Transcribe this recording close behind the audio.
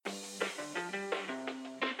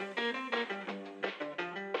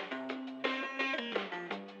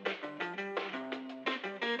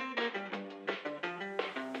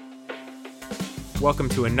Welcome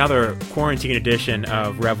to another quarantine edition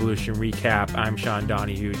of Revolution Recap. I'm Sean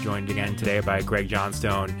Donahue, joined again today by Greg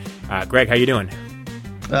Johnstone. Greg, how you doing?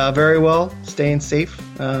 Very well, staying safe.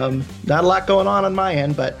 Not a lot going on my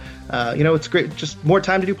end, but it's great. Just more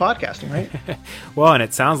time to do podcasting, right? Well, and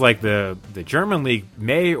it sounds like the German league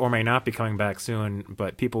may or may not be coming back soon,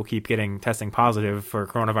 but people keep testing positive for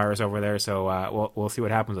coronavirus over there, so we'll see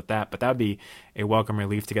what happens with that. But that would be a welcome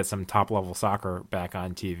relief to get some top-level soccer back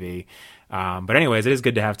on TV. But anyways, it is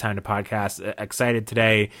good to have time to podcast. Excited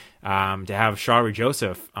today to have Shalrie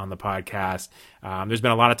Joseph on the podcast. There's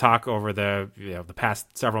been a lot of talk over the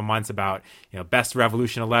past several months about best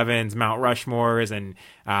Revolution 11s, Mount Rushmores, and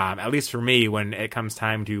at least for me, when it comes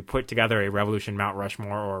time to put together a Revolution Mount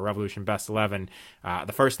Rushmore or a Revolution Best 11,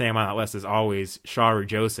 the first name on that list is always Shalrie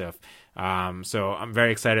Joseph. So I'm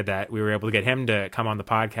very excited that we were able to get him to come on the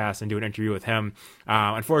podcast and do an interview with him.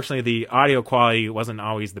 Unfortunately, the audio quality wasn't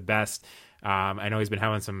always the best. I know he's been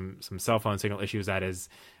having some cell phone signal issues at his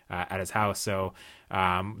house. So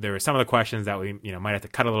there were some of the questions that we might have to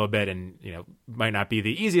cut a little bit and might not be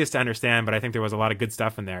the easiest to understand, but I think there was a lot of good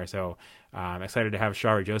stuff in there. So I'm excited to have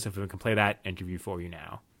Shalrie Joseph, who can play that interview for you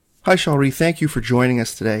now. Hi, Shalrie. Thank you for joining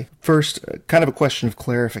us today. First, kind of a question of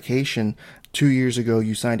clarification. 2 years ago,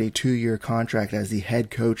 you signed a 2-year contract as the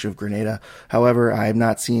head coach of Grenada. However, I have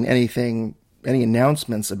not seen any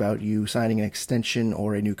announcements about you signing an extension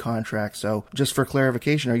or a new contract. So just for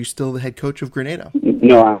clarification, are you still the head coach of Grenada?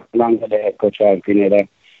 No, I'm no longer the head coach of Grenada.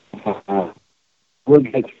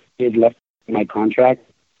 They left my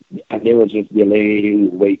contract, and they were just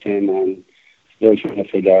delaying, waiting, and still trying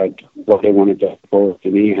to figure out what they wanted to propose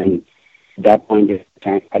to me. And at that point in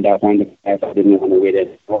time, I didn't want to wait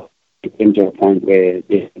anymore. It came to a point where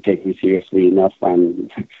they didn't take me seriously enough,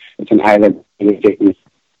 and it's an island. They take me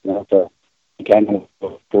enough to I can't wait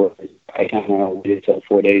till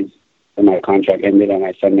 4 days when my contract ended, and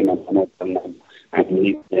I send them a note and I'm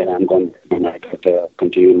leaving, and I'm going to America to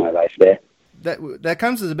continue my life there. That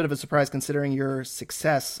comes as a bit of a surprise considering your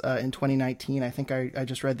success in 2019. I think I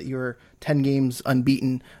just read that you were 10 games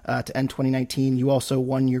unbeaten to end 2019. You also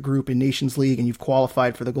won your group in Nations League, and you've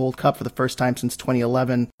qualified for the Gold Cup for the first time since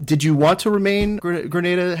 2011. Did you want to remain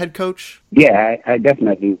Grenada head coach? Yeah, I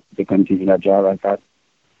definitely to continue that job. I thought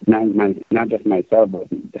not just myself, but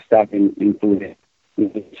the staff included.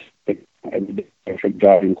 I did a perfect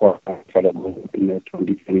job in qualifying for the Gold in the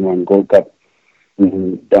 2021 Gold Cup.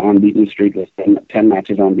 The unbeaten streak was 10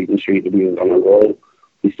 matches unbeaten streak. We were on a roll.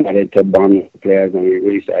 We started to bond with the players, and we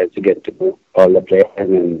really started to get to know all the players,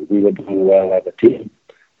 and we were doing well as a team.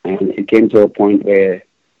 And it came to a point where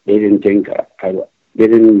they didn't think they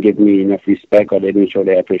didn't give me enough respect, or they didn't show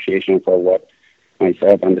their appreciation for what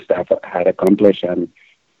myself and the staff had accomplished, and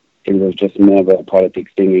it was just more of a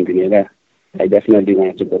politics thing in Grenada. I definitely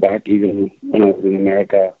wanted to go back, even when I was in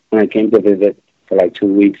America. When I came to visit for like 2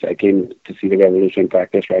 weeks, I came to see the Revolution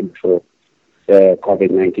practice right before the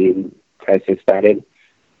COVID-19 crisis started.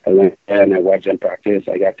 I went there and I watched them practice.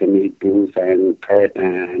 I got to meet Bruce and Kurt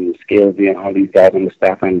and Scalesy and all these guys on the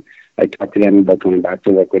staff, and I talked to them about coming back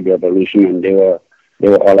to work with Revolution, and they were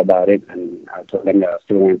all about it. And I told them that I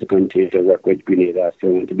still wanted to continue to work with Grenada. I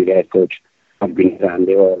still wanted to be the head coach of Grenada, and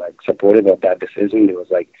they were like supportive of that decision. They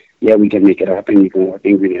was like, yeah, we can make it happen. You can work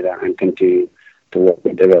in Grenada and continue to work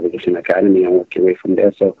with the Revolution Academy and work your way from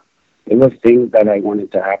there. So it was things that I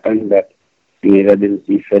wanted to happen, but Grenada didn't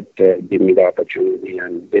see fit to give me the opportunity,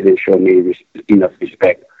 and they didn't show me enough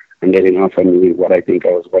respect, and they didn't offer me what I think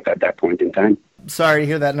I was worth at that point in time. Sorry to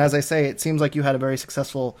hear that. And as I say, it seems like you had a very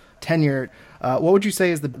successful tenure. What would you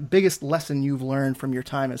say is the biggest lesson you've learned from your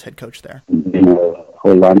time as head coach there? A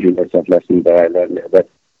whole laundry list of lessons that I learned there. But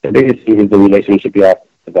the biggest thing is the relationship you have to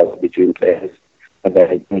develop between players. You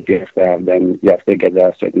have to have them. You have to get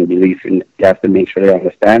a certain belief in. You have to make sure they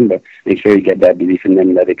understand, but make sure you get that belief in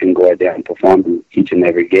them that they can go out there and perform in each and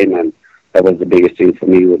every game. And that was the biggest thing for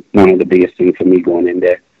me. One of the biggest things for me going in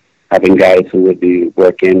there, having guys who would be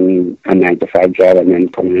working a 9-to-5 job and then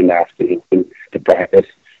coming in the afternoon to practice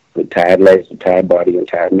with tired legs, with tired body, and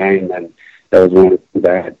tired mind. And that was one of the things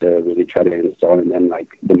I had to really try to install in them.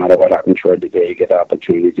 Like, no matter what happens throughout the day, you get the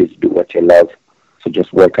opportunity to do what you love. So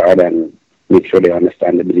just work hard and make sure they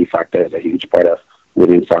understand the belief factor is a huge part of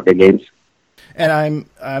winning soccer games. And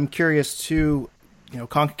I'm curious too.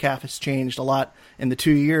 CONCACAF has changed a lot in the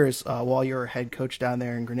 2 years while you're head coach down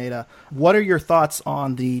there in Grenada. What are your thoughts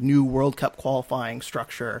on the new World Cup qualifying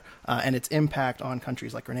structure and its impact on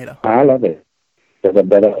countries like Grenada? I love it. There's a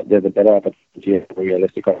better opportunity, a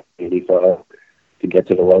realistic opportunity for us to get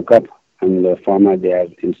to the World Cup, and the format they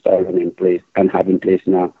have installed and in place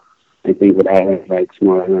now. I think with islands like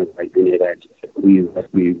small islands like Grenada,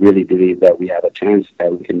 we really believe that we have a chance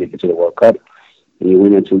that we can make it to the World Cup. And you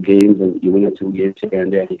win 2 games here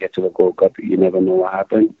and there, and you get to the Gold Cup. You never know what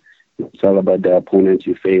happens. It's all about the opponents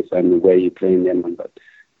you face and where you're playing them. But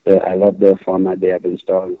I love the format they have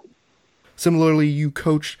installed. Similarly, you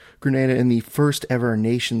coached Grenada in the first ever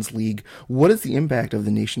Nations League. What is the impact of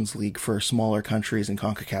the Nations League for smaller countries in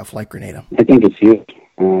CONCACAF like Grenada? I think it's huge.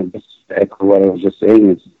 Just to echo what I was just saying,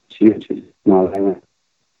 it's huge. It's small island.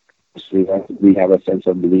 We have a sense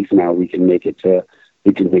of belief now. We can make it to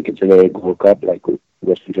the Gold Cup, like we can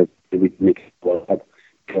make it to the World Cup.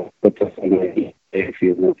 Put us on a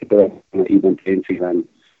field, even playing field. And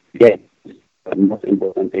yeah, the most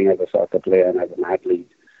important thing as a soccer player and as an athlete,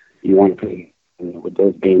 you want to play. With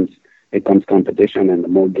those games, it comes competition, and the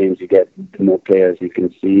more games you get, the more players you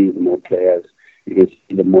can see, the more players you can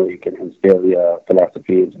see, the more you can instill your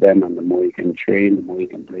philosophy into them, and the more you can train, the more you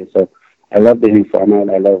can play. So I love the new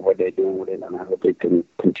format. I love what they're doing with it, and I hope it can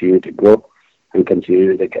continue to grow and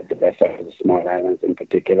continue to get the best out of the small islands in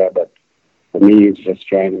particular. But for me, it's just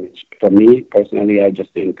for me personally, I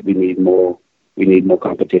just think we need more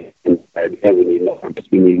competition. We need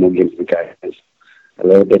more games to carry. A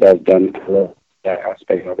little bit I've done. I love that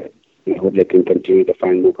aspect of it. I hope they can continue to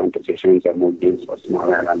find more competitions and more games for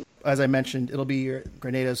small islands. As I mentioned, it'll be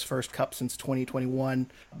Grenada's first cup since 2021.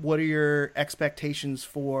 What are your expectations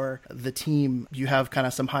for the team? Do you have kind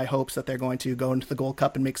of some high hopes that they're going to go into the Gold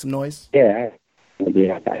Cup and make some noise? Yeah, we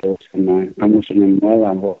have high hopes, and I'm wishing them well.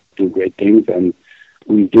 I hope to do great things, and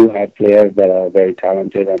we do have players that are very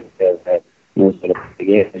talented and players that most of the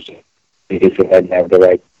games, if we had to have the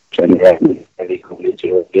right and really come into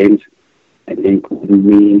those games. I think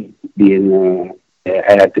me being, I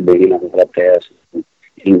had to bring in other players from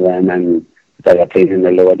England and that are playing in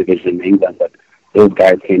the lower division in England, but those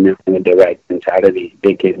guys came in with the right mentality.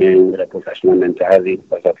 They came in with a professional mentality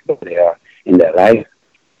because of who they are in their life.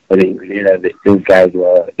 But in Grenada, those guys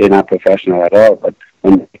they're not professional at all, but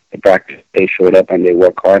when they practice, they showed up and they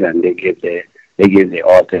work hard and they give their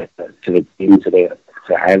all to the team, to the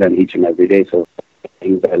island each and every day. So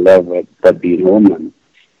things I love about being home and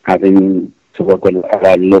having to work with a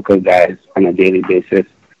lot of local guys on a daily basis.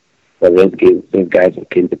 For those guys who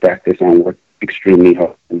came to practice and work extremely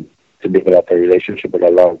hard to develop a relationship with a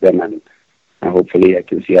lot of them, and hopefully I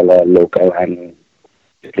can see a lot of local and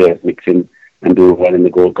players mixing and doing well in the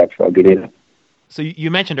Gold Cup for Grenada. So you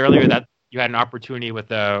mentioned earlier that you had an opportunity with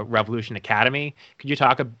the Revolution Academy. Could you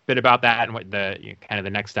talk a bit about that and what the kind of the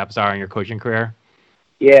next steps are in your coaching career?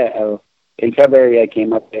 Yeah, in February I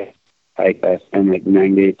came up there. I spent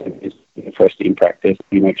 9 days in the first team practice,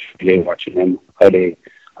 pretty much watching them,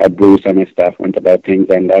 how Bruce and his staff went about things,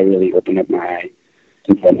 and that really opened up my eye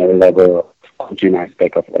to another level of coaching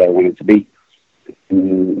aspect of what I wanted to be.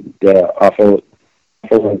 And the offer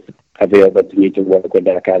was available to me to work with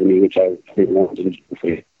the academy, which I really wanted to do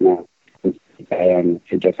for now.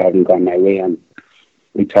 It just hasn't gone my way, and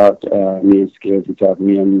we talked, me and Skills,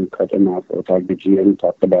 me and Curtin also talked to GM,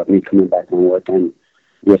 talked about me coming back and work, and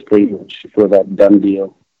it was pretty much, it was a done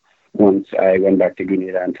deal once I went back to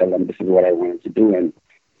Grenada and told them this is what I wanted to do. And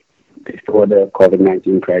before the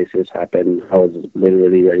COVID-19 crisis happened, I was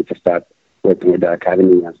literally ready to start working with the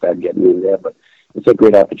academy and start getting in there. But it's a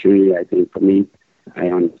great opportunity, I think, for me. I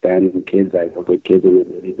understand kids. I work with kids on a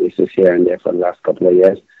daily basis here and there for the last couple of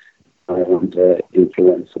years. I want to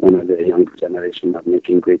influence one of the younger generation of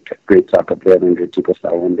making great soccer players and great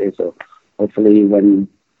superstar one day. So hopefully when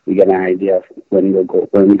we get an idea of when we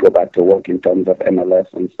go back to work in terms of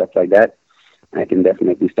MLS and stuff like that, I can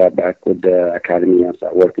definitely start back with the academy and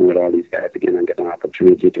start working with all these guys again and get an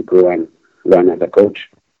opportunity to grow and learn as a coach.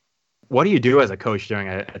 What do you do as a coach during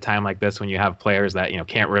a time like this when you have players that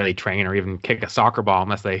can't really train or even kick a soccer ball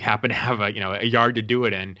unless they happen to have a yard to do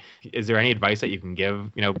it in? Is there any advice that you can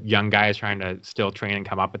give young guys trying to still train and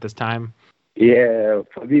come up at this time? Yeah,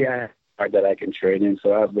 for me, I have a yard that I can train in,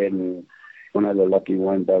 so I've been one of the lucky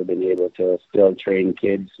ones. I've been able to still train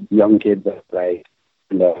kids, young kids like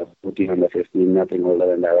under 14, under 15, nothing older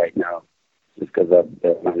than that right now, just because of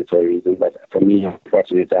the mandatory reasons. But for me, I'm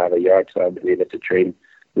fortunate to have a yard, so I've been able to train,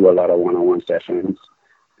 do a lot of one-on-one sessions.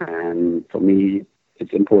 And for me,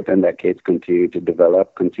 it's important that kids continue to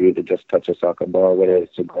develop, continue to just touch a soccer ball, whether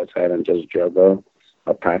it's to go outside and just dribble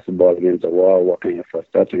or pass the ball against the wall, walk on your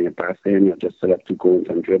first touch and your pass in, or just set up 2 goals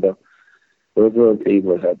and dribble. Those little things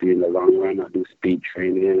will help you in the long run, or do speed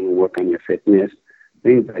training, work on your fitness,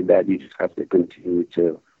 things like that. You just have to continue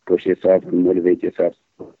to push yourself and motivate yourself.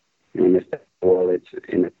 Mr. Ball, it's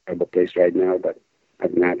in a terrible place right now, but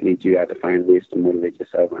as an athlete, you have to find ways to motivate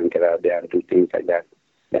yourself and get out there and do things like that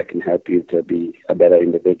that can help you to be a better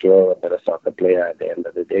individual, a better soccer player at the end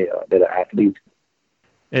of the day, or a better athlete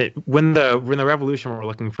When the Revolution were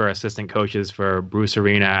looking for assistant coaches for Bruce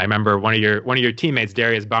Arena, I remember one of your teammates,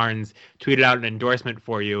 Darius Barnes, tweeted out an endorsement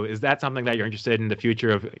for you. Is that something that you're interested in the future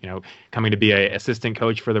of, coming to be a assistant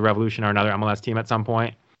coach for the Revolution or another MLS team at some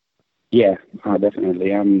point? Yeah,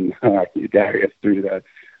 definitely. I'm Darius through that.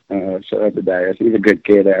 Shout out to Darius. He's a good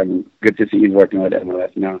kid. Good to see he's working with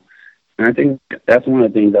MLS now. And I think that's one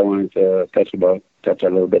of the things I wanted to touch a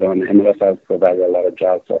little bit on. MLS has provided a lot of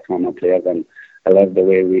jobs for former players, and I love the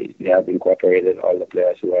way we have incorporated all the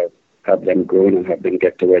players who have them grown and have them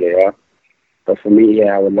get to where they are. But for me,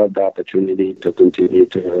 yeah, I would love the opportunity to continue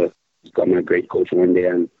to become a great coach one day.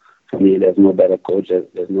 And for me, there's no better coach.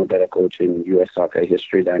 There's no better coach in U.S. soccer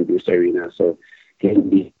history than Bruce Arena. So him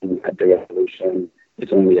being at the Revolution,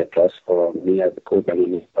 it's only a plus for me as a coach, and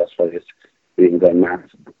only a plus for his being the mass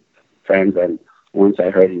friends. And once I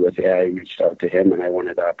heard he was here, I reached out to him, and I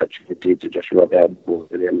wanted the opportunity to just rub elbows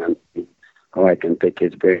with him and see how I can pick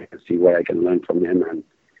his brain and see what I can learn from him. And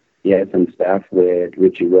he had some staff with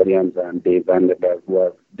Richie Williams and Dave Vanderberg who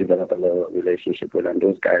have developed a little relationship with, and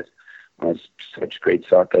those guys are such great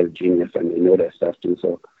soccer genius, and they know their stuff too.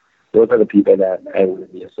 So those are the people that I want to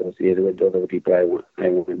be associated with. Those are the people I want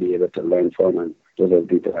to be able to learn from, and those are the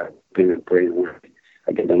people I've been and praying when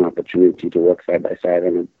I get an opportunity to work side by side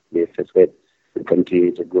on a basis with and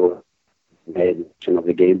continue to grow my edition of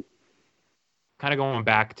the game. Kind of going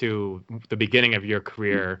back to the beginning of your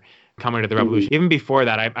career, coming to the Revolution. Even before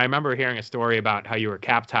that, I remember hearing a story about how you were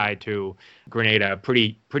cap tied to Grenada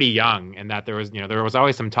pretty young, and that there was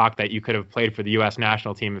always some talk that you could have played for the U.S.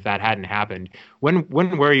 national team if that hadn't happened. When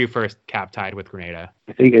were you first cap tied with Grenada?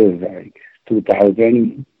 I think it was like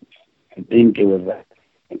 2000. I think it was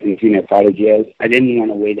in junior college years. I didn't want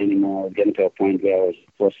to wait anymore. I was getting to a point where I was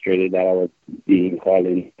frustrated that I was being called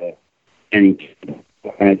in any team.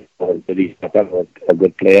 I thought I was a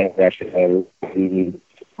good player. Actually, I didn't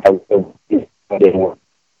want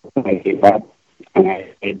to give up, and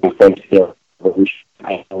I made my first year.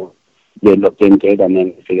 They looked into it, and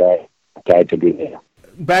then figured I tried to be there.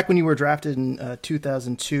 Back when you were drafted in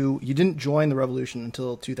 2002, you didn't join the Revolution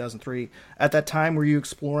until 2003. At that time, were you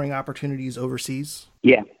exploring opportunities overseas?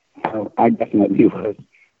 Yeah, I definitely was.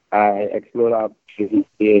 I explored opportunities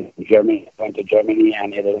in Germany. I went to Germany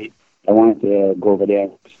and Italy. I wanted to go over there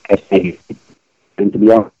and to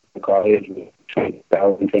be honest, college was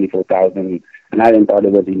 20,000, 24,000, and I didn't thought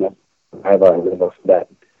it was enough to have a live that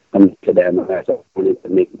come to them. And I wanted to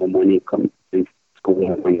make more money, come to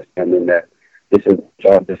school, and understanding that this is a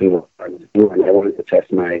job, this is what I want to do, and I wanted to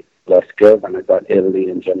test my skills, and I thought Italy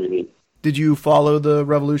and Germany. Did you follow the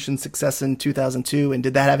Revolution's success in 2002, and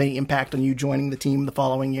did that have any impact on you joining the team the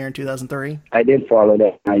following year in 2003? I did follow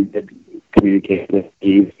that. I did communicate with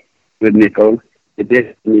Steve, with Nico. It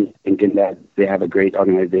did me thinking that they have a great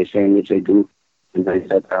organization, which they do, and I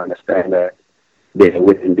said I understand that they're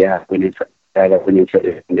winning tradition, they're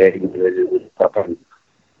winning stuff. And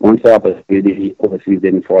once the opportunity overseas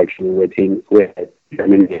didn't fall through with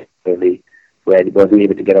Germany, where I wasn't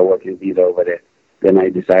able to get a working visa over there, then I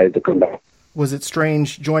decided to come back. Was it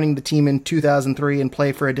strange joining the team in 2003 and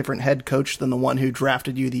play for a different head coach than the one who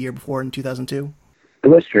drafted you the year before in 2002? It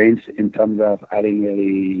was strange in terms of I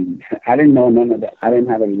didn't know none of that. I didn't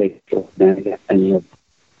have a relationship with them any of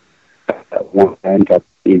one time, but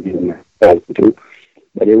even 2002.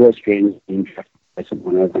 But it was strange being drafted by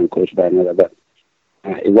someone else and coached by another. But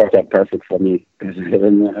it worked out perfect for me because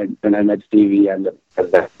when I met Stevie and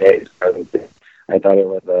that day, I thought it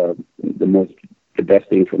was the best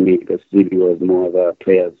thing for me because Stevie was more of a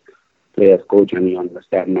player's coach, and he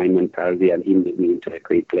understood my mentality, and he made me into a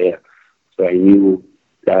great player. So I knew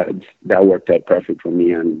that worked out perfect for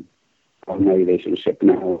me, and my relationship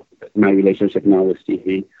now with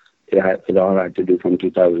Stevie, it all had to do from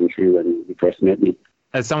 2003 when he first met me.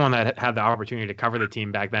 As someone that had the opportunity to cover the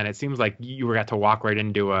team back then, it seems like you got to walk right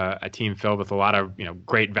into a team filled with a lot of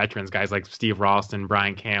great veterans, guys like Steve Ralston,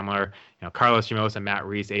 Brian Kamler, Carlos Llamosa, Matt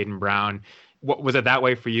Reese, Aiden Brown. What was it that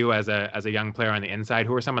way for you as a young player on the inside?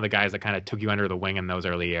 Who were some of the guys that kind of took you under the wing in those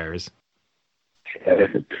early years?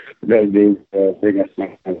 That the biggest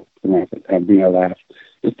thing being a laugh.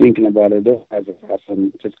 Just thinking about it, as a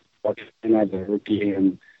person, just watching as a rookie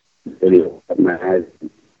and really opened my eyes.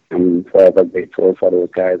 I'm forever grateful for those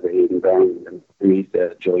guys, Aiden Brown, and Reese,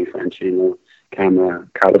 Joey Franchino, Camera,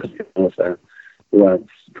 Carlos Llamosa, who are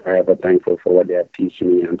forever thankful for what they have taught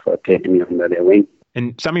me and for taking me under their wing.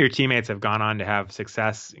 And some of your teammates have gone on to have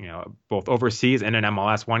success, both overseas and in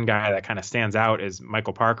MLS. One guy that kind of stands out is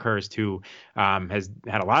Michael Parkhurst, who has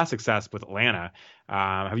had a lot of success with Atlanta.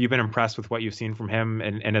 Have you been impressed with what you've seen from him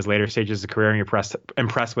in his later stages of career? And you're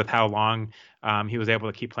impressed with how long he was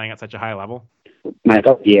able to keep playing at such a high level?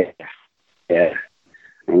 Michael, yeah.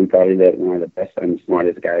 I'm probably one of the best and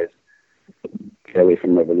smartest guys get away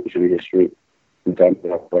from Revolution history in terms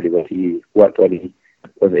of what he was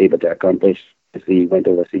able to accomplish. He went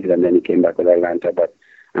overseas and then he came back with Atlanta. But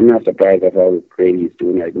I'm not surprised at how great he's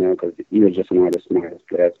doing right now because he was just one of the smartest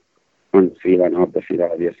players on the field and off the field,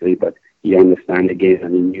 obviously. But he understands the game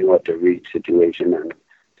and he knew how to read situation. And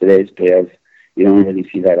today's players, you don't really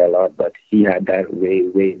see that a lot, but he had that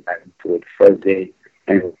way back to the first day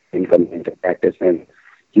and coming into practice, and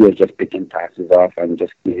he was just picking passes off and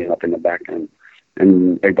just cleaning up in the back, and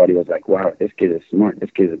everybody was like, wow, this kid is smart, this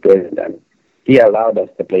kid is brilliant. And he allowed us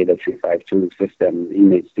to play the 3-5-2 system. He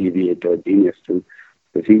made Stevie into a genius too,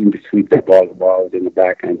 because he would sweep the balls in the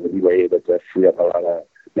back, and we were able to free up a lot of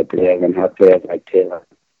the players and have players like Taylor.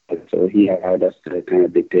 And so he allowed us to kind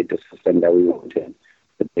of dictate the system that we wanted.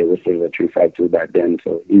 But they were still a 3-5-2 back then,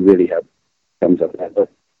 so he really had thumbs up that. But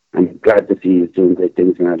I'm glad to see he's doing great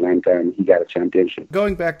things in Atlanta, and he got a championship.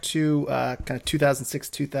 Going back to kind of 2006,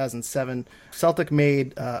 2007, Celtic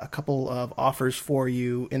made a couple of offers for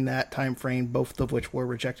you in that time frame, both of which were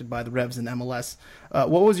rejected by the Revs and MLS.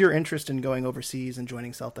 What was your interest in going overseas and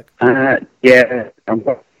joining Celtic? I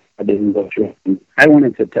didn't go through. I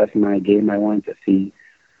wanted to test my game. I wanted to see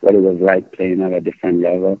what it was like playing at a different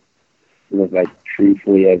level. It was like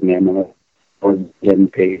 3-4 years in MLS. I was getting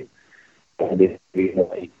paid. I did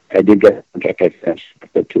get a contract extension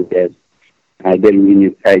for 2 years. I did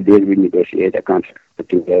renegotiate a contract for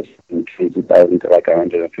 2 years from $20,000 to like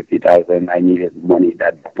 $150,000. I needed money at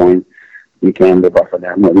that point. We can't live off of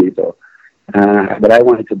that money, so. But I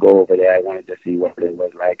wanted to go over there. I wanted to see what it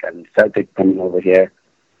was like. And Celtic coming over here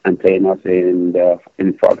and playing us in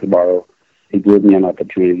Foxborough, it gave me an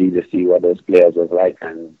opportunity to see what those players was like.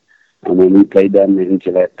 And when we played them in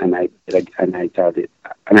Gillette, and I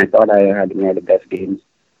thought I had one of the best games.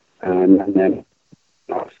 And then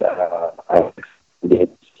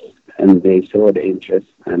they showed the interest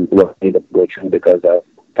and were able to go through because of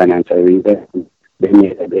financial reasons. They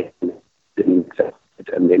made a bit,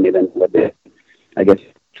 and they made another bit, I guess,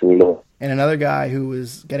 too low. And another guy who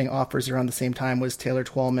was getting offers around the same time was Taylor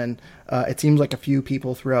Twellman. It seems like a few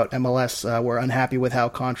people throughout MLS were unhappy with how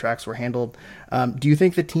contracts were handled. Do you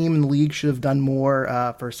think the team and the league should have done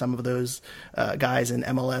more for some of those guys in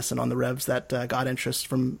MLS and on the Revs that got interest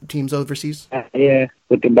from teams overseas? Yeah,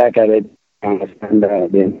 looking back at it, I understand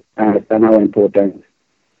how important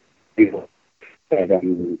he was,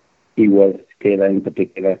 Taylor in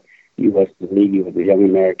particular. He was the league, he was a young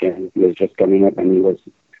American, he was just coming up, and he was,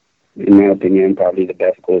 in my opinion, probably the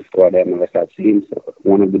best goal scorer that MLS has seen. So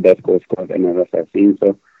one of the best goal scorers that MLS has seen.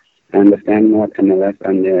 So I understand what MLS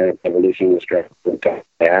and their evolution was trying to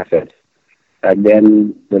their assets. And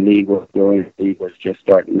then the league was growing. The league was just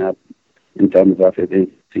starting up in terms of its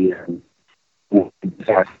agency and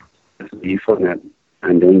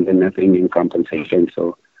and doing nothing in compensation.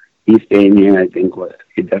 So he's staying here, I think,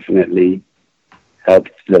 it definitely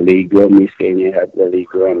helped the league grow. Me staying here helped the league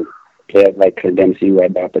grow. And players like Dempsey who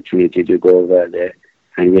had the opportunity to go over there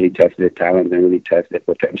and really test their talent and really test their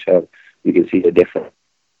potential. You can see the difference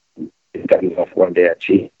in terms of what they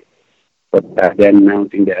achieved. But back then, now I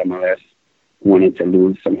think the MLS wanted to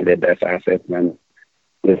lose some of their best assets, and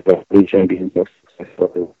with the region being so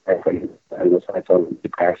successful, and was I thought the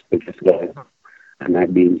cost was just low, and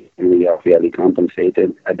not being really fairly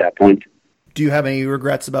compensated at that point. Do you have any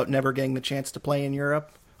regrets about never getting the chance to play in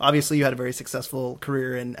Europe? Obviously, you had a very successful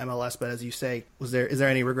career in MLS, but as you say, is there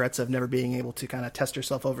any regrets of never being able to kind of test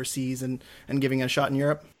yourself overseas and giving it a shot in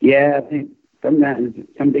Europe? Yeah, I think some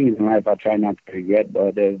things in life I try not to regret,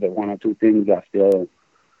 but there's one or two things that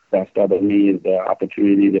stubborn me is the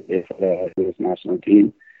opportunity to play for the U.S. national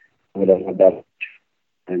team. I would have loved that,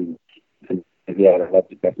 and yeah, I'd love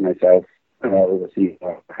to test myself overseas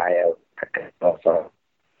or higher, also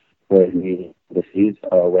whether it be overseas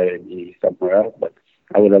or whether it be somewhere else. But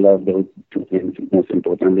I would have loved those two things most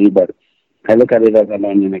importantly. But I look at it as a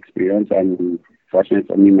learning experience, and fortunately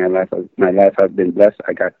for me, my life has been blessed.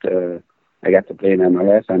 I got to play in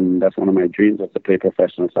MLS, and that's one of my dreams, was to play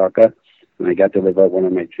professional soccer. And I got to live out one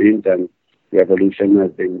of my dreams, and the evolution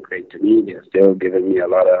has been great to me. They're still giving me a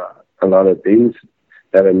lot of things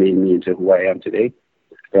that have made me into who I am today.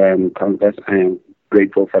 Congress, I am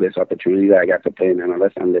grateful for this opportunity that I got to play in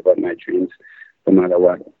MLS and live out my dreams no matter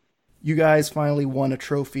what. You guys finally won a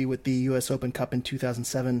trophy with the U.S. Open Cup in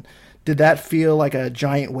 2007. Did that feel like a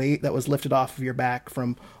giant weight that was lifted off of your back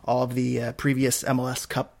from all of the previous MLS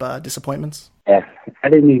Cup disappointments? Yeah, I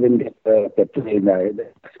didn't even get to play the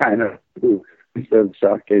final. I'm so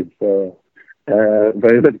shocked. But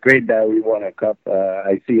it was great that we won a cup.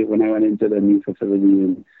 I see it when I went into the new facility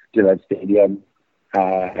in Gillette Stadium.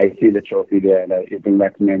 I see the trophy there, and it brings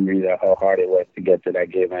back memories of how hard it was to get to that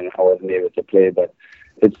game, and I wasn't able to play. But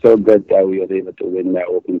it's so good that we were able to win that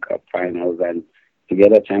Open Cup finals, and to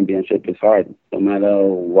get a championship is hard, no matter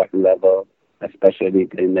what level, especially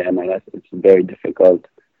in the MLS. It's very difficult.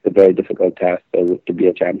 It's a very difficult task to be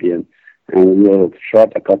a champion. And we were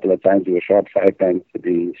short a couple of times. We were short 5 times, to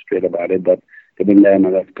be straight about it. But to win the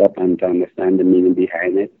MLS Cup and to understand the meaning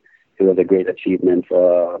behind it, it was a great achievement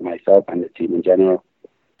for myself and the team in general.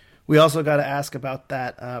 We also got to ask about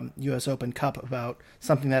that U.S. Open Cup, about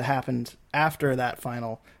something that happened after that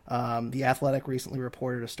final. The Athletic recently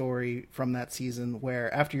reported a story from that season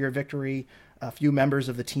where after your victory, a few members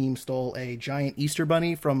of the team stole a giant Easter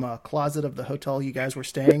bunny from a closet of the hotel you guys were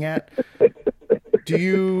staying at. Do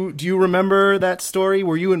you remember that story?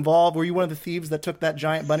 Were you involved? Were you one of the thieves that took that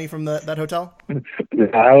giant bunny from that hotel? We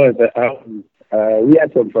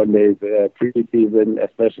had some fun days pre-season,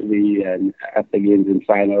 especially and after games in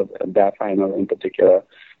finals, that final in particular.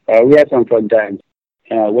 We had some fun times.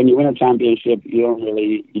 When you win a championship,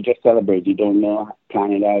 you just celebrate. You don't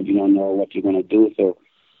plan it out. You don't know what you're going to do. So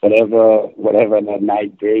whatever that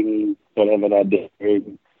night brings, whatever that day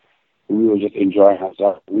brings, we were just enjoying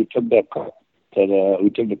ourselves. We took the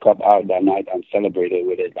cup out that night and celebrated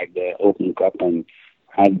with it, like the Open Cup, and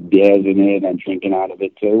had beers in it and drinking out of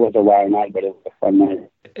it. So it was a wild night, but it was a fun night.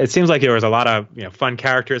 It seems like there was a lot of fun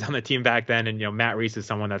characters on the team back then, and Matt Reis is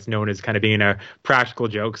someone that's known as kind of being a practical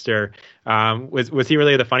jokester. Was he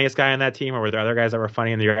really the funniest guy on that team, or were there other guys that were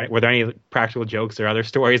funny? Were there any practical jokes or other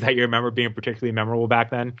stories that you remember being particularly memorable back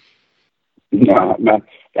then? No,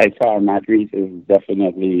 I saw Matt Reis is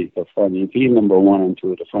definitely the funniest. He's number 1 and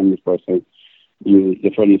 2, the funniest person.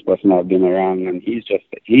 The funniest person I've been around, and he's just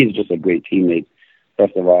a great teammate.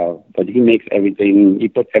 First of all, but he puts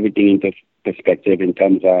everything into perspective in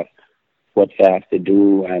terms of what he has to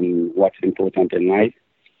do and what's important in life.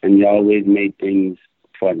 And he always made things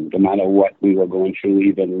fun, no matter what we were going through,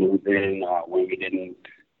 even losing or when we didn't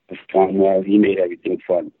perform well, he made everything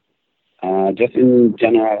fun. Just in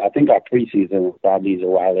general, I think our preseason was probably the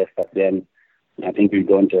wildest, but then I think we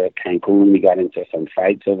go into Cancun, we got into some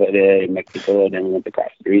fights over there in Mexico, then we went to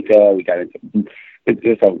Costa Rica, we got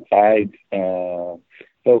into some fights.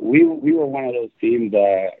 So we were one of those teams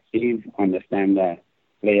that teams understand that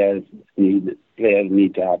players need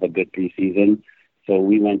to have a good preseason. So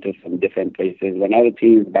we went to some different places. When other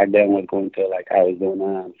teams back then was going to like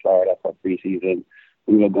Arizona and Florida for preseason,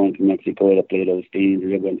 we were going to Mexico to play those teams.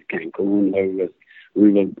 We were going to Cancun, where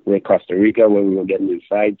we were Costa Rica, where we were getting in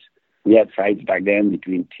fights. We had fights back then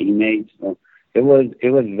between teammates. So it was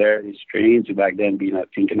very strange back then,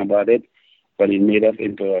 thinking about it. But it made us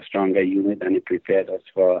into a stronger unit, and it prepared us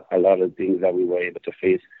for a lot of things that we were able to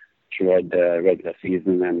face throughout the regular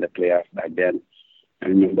season and the playoffs back then. I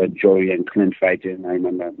remember Joey and Clint fighting. I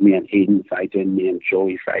remember me and Hayden fighting, me and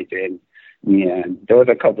Joey fighting. There was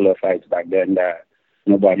a couple of fights back then that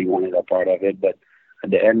nobody wanted a part of it. But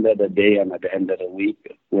at the end of the day and at the end of the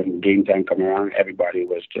week, when game time came around, everybody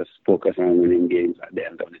was just focused on winning games at the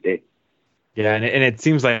end of the day. Yeah, and it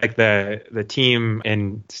seems like the team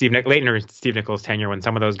in Leighton or Steve Nichols' tenure, when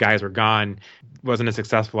some of those guys were gone, wasn't as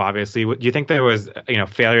successful, obviously. Do you think there was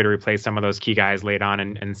failure to replace some of those key guys late on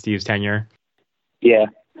in Steve's tenure? Yeah,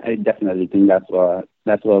 I definitely think that's why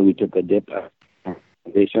we took a dip.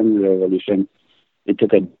 Revolution. It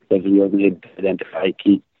took a dip because we wasn't able to identify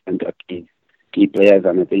key players,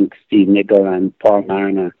 and I think Steve Nichols and Paul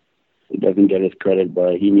Mariner, he doesn't get his credit,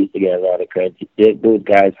 but he needs to get a lot of credit. Those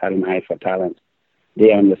guys had an eye for talent.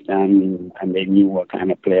 They understand and they knew what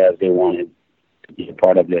kind of players they wanted to be a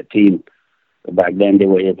part of their team. So back then they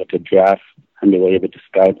were able to draft and they were able to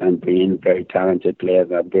scout and bring in very talented players,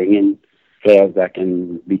 that bring in players that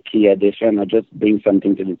can be key addition or just bring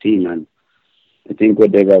something to the team. And I think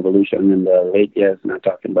with the Revolution in the late years, not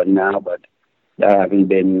talking about now, but that haven't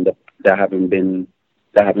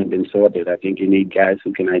been sorted. I think you need guys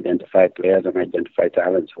who can identify players and identify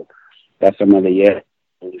talent. So that's another year.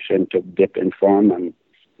 Revolution took dip in form and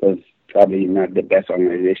was probably not the best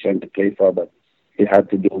organization to play for, but it had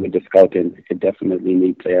to do with the scouting. It definitely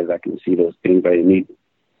need players that can see those things, but you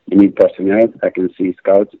need personnel that can see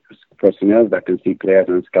scouts, personnel that can see players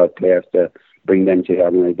and scout players to bring them to the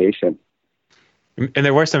organization. And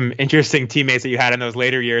there were some interesting teammates that you had in those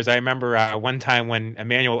later years. I remember one time when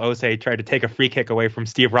Emmanuel Osei tried to take a free kick away from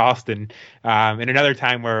Steve Ralston, and another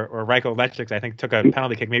time where Rajko Lecic, I think, took a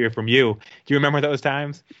penalty kick maybe from you. Do you remember those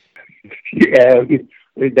times? Yeah,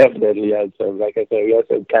 we definitely had some. Like I said, we had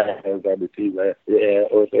some characters on the team. Yeah,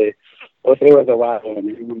 Osei was a wild one.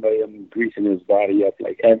 I remember him greasing his body up.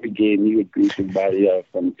 Like every game, he would grease his body up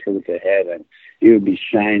from toe to head, and he would be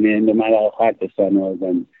shining no matter how hot the sun was.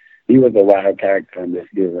 And he was a wild character in this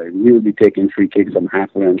game. Like, we would be taking free kicks from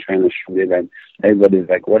halfway and trying to shoot it, and everybody's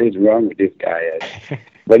like, "What is wrong with this guy?"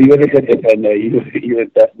 But he was a good defender. He was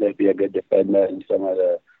definitely a good defender in some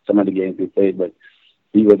of the games we played. But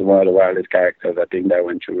he was one of the wildest characters, I think, that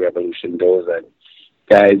went through Revolution doors. And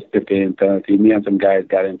guys took in penalty. Me and some guys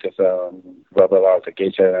got into some verbal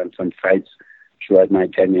altercation and some fights throughout my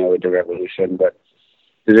tenure with the Revolution. But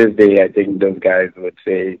to this day, I think those guys would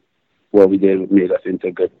say what we did made us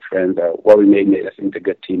into good friends, or what we made us into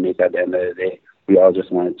good teammates at the end of the day. We all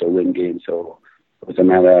just wanted to win games. So it was a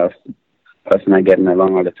matter of us not getting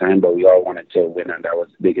along all the time, but we all wanted to win, and that was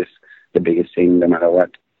the biggest thing, no matter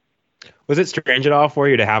what. Was it strange at all for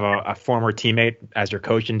you to have a former teammate as your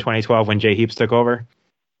coach in 2012 when Jay Heaps took over?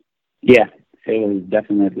 Yeah, it was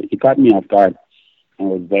definitely. It caught me off guard. I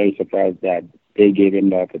was very surprised that they gave him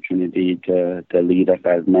the opportunity to lead us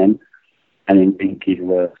as men. I didn't think he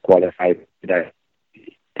was qualified for that.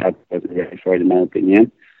 That was very short, in my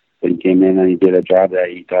opinion. But he came in and he did a job that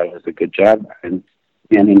he thought was a good job. And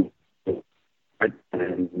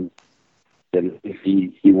if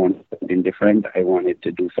he wanted something different, I wanted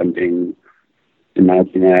to do something. In my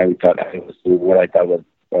opinion, I thought I was doing what I thought was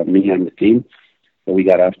for me and the team. So we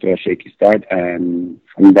got off to a shaky start, and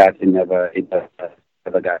from that, it never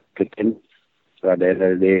got picked in. So at the end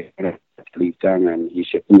of the day, I leave town, and he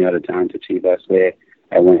shipped me out of town to Chivas, where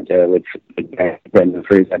I went with Brian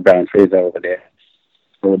Fraser over there.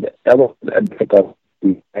 So that was a difficult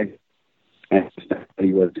thing.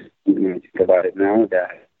 He was, when I think about it now,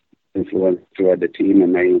 that influence throughout the team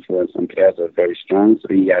and my influence on players was very strong.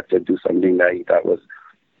 So he had to do something that he thought was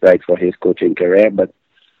right for his coaching career. But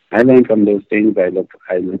I learned from those things. I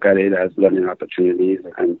look at it as learning opportunities,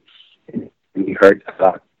 and it hurt a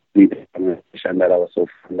lot. The conversation that I was so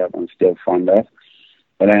fond of and still fond of.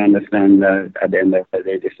 But I understand that at the end of the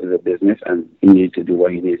day, this is a business, and he needed to do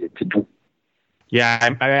what he needed to do.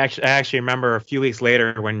 Yeah, I actually remember a few weeks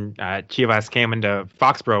later when Chivas came into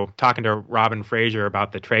Foxborough talking to Robin Fraser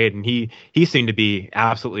about the trade, and he seemed to be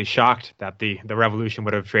absolutely shocked that the Revolution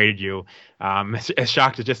would have traded you. As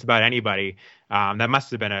shocked as just about anybody. That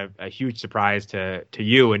must have been a huge surprise to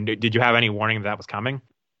you. And did you have any warning that was coming?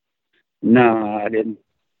 No, I didn't.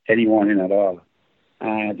 Any warning at all.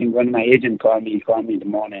 I think when my agent called me, he called me in the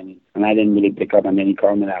morning, and I didn't really pick up, and then he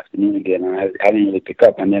called me in the afternoon again, and I didn't really pick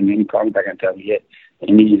up, and then when he called me back and told me, yeah,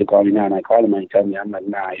 he needed to call me now, and I called him, and he told me, I'm like,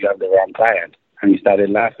 nah, you have the wrong client. And he started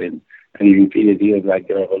laughing, and he repeated, he was like,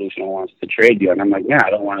 the Revolution wants to trade you, and I'm like, yeah, I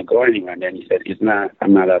don't want to go anywhere. And then he said,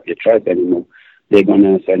 I'm not of your choice anymore. They're going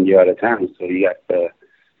to send you out of town, so you have to,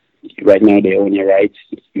 right now they own your rights.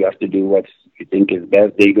 You have to do what you think is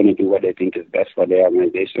best. They're going to do what they think is best for their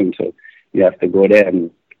organization, so you have to go there.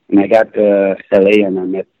 And I got to LA and I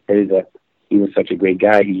met Fraser. He was such a great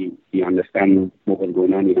guy. He understands what was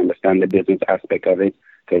going on. He understands the business aspect of it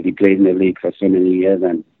because he played in the league for so many years,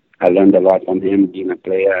 and I learned a lot from him being a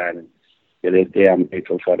player. And to this day, I'm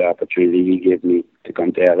grateful for the opportunity he gave me to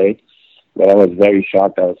come to LA. But I was very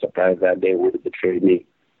shocked. I was surprised that they wanted to trade me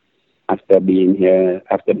after being here,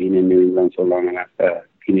 after being in New England so long, and after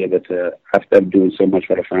doing so much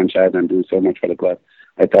for the franchise and doing so much for the club.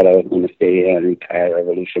 I thought I was going to stay here and retire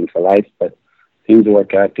Revolution for life, but things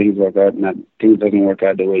work out. Things doesn't work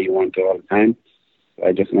out the way you want to all the time. So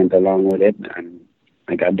I just went along with it, and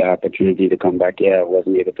I got the opportunity to come back here. I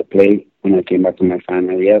wasn't able to play when I came back to my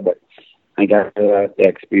final year, but I got the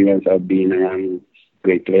experience of being around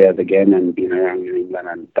great players again and being around New England,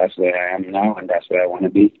 and that's where I am now, and that's where I want to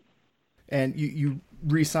be. And you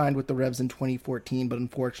re-signed with the Revs in 2014, but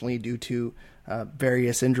unfortunately due to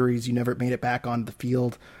various injuries, you never made it back on the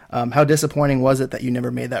field. How disappointing was it that you never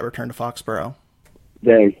made that return to Foxborough?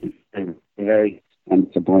 Very, very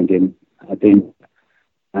disappointing. I think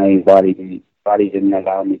my body didn't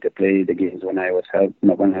allow me to play the games when I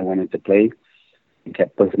wanted to play. I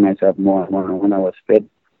kept pushing myself more and more when I was fit.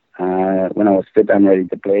 When I was fit, I'm ready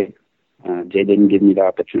to play. Jay didn't give me the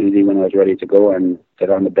opportunity when I was ready to go and sit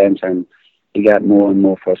on the bench, and it got more and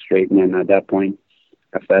more frustrating. And at that point,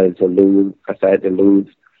 I started to lose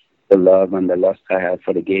the love and the lust I had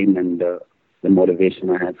for the game and the motivation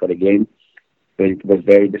I had for the game. So it was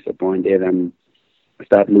very disappointing, and I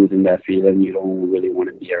started losing that feeling. You don't really want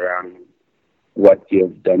to be around what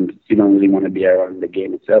you've done. You don't really want to be around the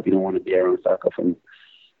game itself. You don't want to be around soccer. From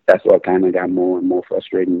that's what kind of got more and more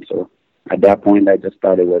frustrating. So at that point, I just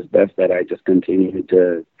thought it was best that I just continued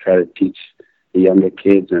to try to teach the younger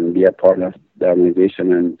kids and be a part of the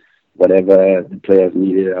organization, and whatever the players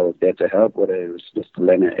needed, I was there to help, whether it was just to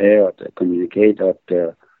lend an ear or to communicate or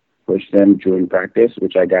to push them during practice,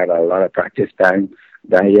 which I got a lot of practice time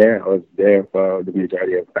that year. I was there for the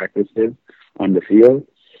majority of practices on the field.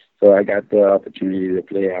 So I got the opportunity to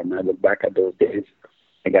play. I look back at those days.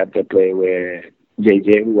 I got to play with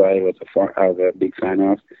JJ, who I was a big fan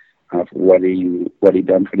of what he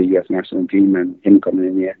done for the U.S. national team, and him coming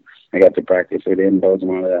in here. I got to practice with him. That was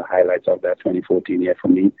one of the highlights of that 2014 year for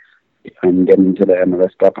me. And getting into the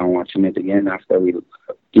MLS Cup and watching it again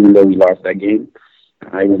even though we lost that game,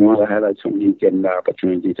 it was one of the highlights for me, getting the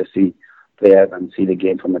opportunity to see players and see the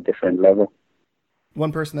game from a different level.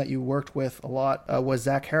 One person that you worked with a lot was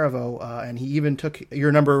Zach Harivo, and he even took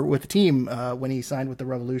your number with the team when he signed with the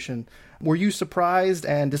Revolution. Were you surprised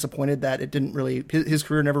and disappointed that it didn't really, his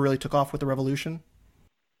career never really took off with the Revolution?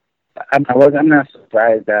 I'm not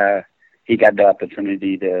surprised that he got the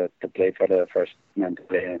opportunity to play for the first team and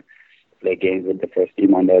to play games with the first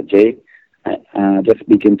team under Jay. Just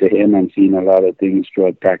speaking to him and seeing a lot of things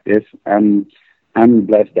throughout practice, I'm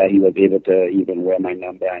blessed that he was able to even wear my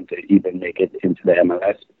number and to even make it into the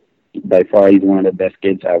MLS. By far, he's one of the best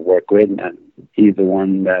kids I've worked with, and he's the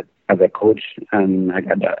one that, as a coach, and I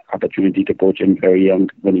got the opportunity to coach him very young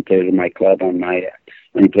when he played in my club and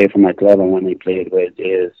when he played for my club and when he played with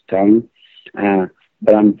his tongue.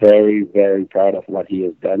 But I'm very, very proud of what he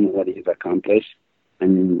has done and what he has accomplished.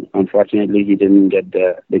 And unfortunately, he didn't get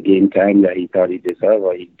the game time that he thought he deserved,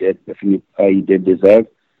 or he did deserve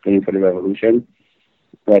playing for the Revolution.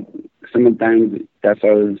 But sometimes that's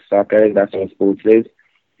how soccer is, that's how sports is.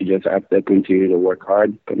 You just have to continue to work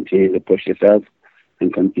hard, continue to push yourself,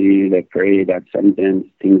 and continue to pray that sometimes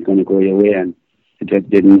things going to go your way. And it just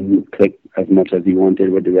didn't click as much as he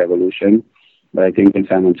wanted with the Revolution. But I think in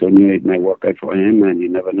San Antonio, it might work out for him, and you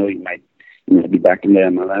never know, he might be back in the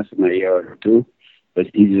MLS in a year or two. But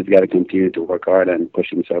he's just got to continue to work hard and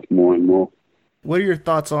push himself more and more. What are your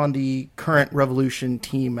thoughts on the current Revolution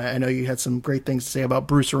team? I know you had some great things to say about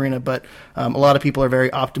Bruce Arena, but a lot of people are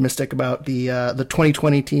very optimistic about the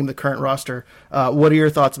 2020 team, the current roster. What are your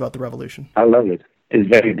thoughts about the Revolution? I love it. It's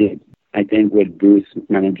very good. I think with Bruce's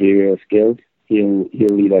managerial skills, he'll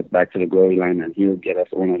lead us back to the glory line, and he'll get us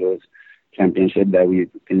one of those championships that we've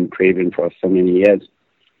been craving for so many years.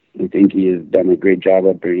 I think he has done a great job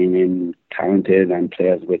of bringing in talented and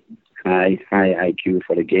players with high IQ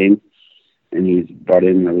for the game. And he's brought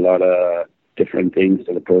in a lot of different things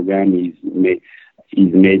to the program. He's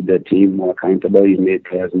made the team more accountable. He's made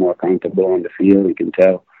players more accountable on the field. You can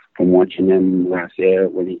tell from watching him last year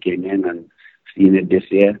when he came in and seeing it this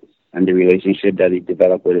year, and the relationship that he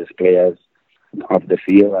developed with his players off the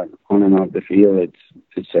field and on and off the field.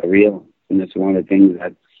 It's surreal, and it's one of the things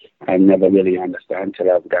that I never really understand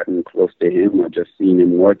till I've gotten close to him or just seen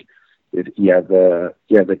him work. He has a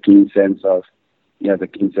keen sense of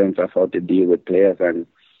how to deal with players, and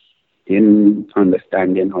in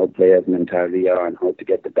understanding how players' mentality are and how to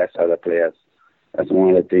get the best out of players. That's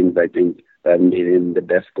one of the things I think that made him the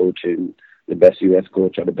best coach the best U.S.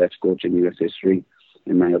 coach or the best coach in U.S. history,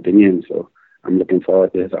 in my opinion. So I'm looking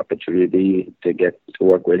forward to this opportunity to get to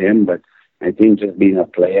work with him. But I think just being a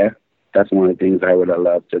player, that's one of the things I would have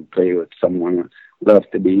loved to play with someone, love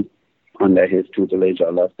to be under his tutelage. I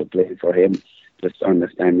love to play for him. Just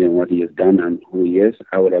understanding what he has done and who he is,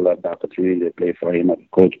 I would have loved the opportunity to play for him as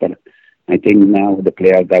a coach. But I think now with the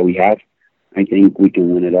players that we have, I think we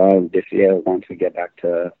can win it all this year once we get back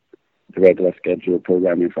to the regular scheduled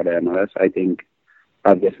programming for the MLS. I think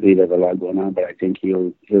obviously there's a lot going on, but I think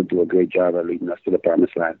he'll do a great job of leading us to the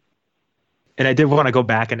promised land. And I did want to go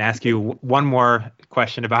back and ask you one more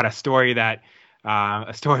question about a story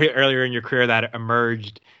earlier in your career that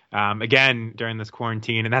emerged again during this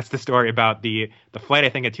quarantine, and that's the story about the flight, I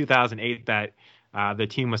think, in 2008 that the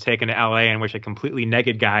team was taken to LA, in which a completely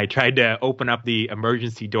naked guy tried to open up the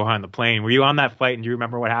emergency door on the plane. Were you on that flight, and do you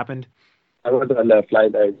remember what happened? I was on that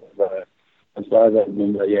flight. As far as I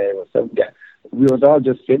remember, it was some guy. We was all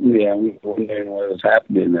just sitting there, and we were wondering what was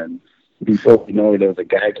happening, and before we know it, there was a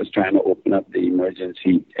guy just trying to open up the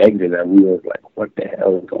emergency exit, and we were like, what the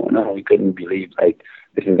hell is going on? We couldn't believe,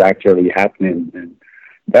 this is actually happening, and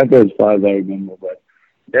that's as far as I remember. But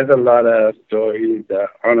there's a lot of stories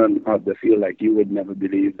on and off the field like you would never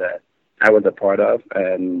believe that I was a part of,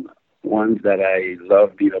 and ones that I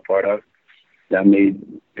love being a part of, that made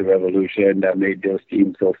the Revolution, that made those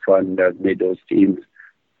teams so fun, that made those teams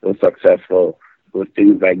so successful. those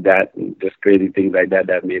things like that, just crazy things like that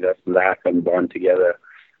that made us laugh and bond together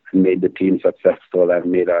and made the team successful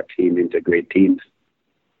and made our team into great teams.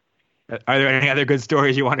 Are there any other good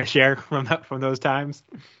stories you want to share from those times?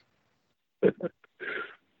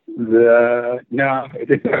 No.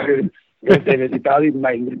 You probably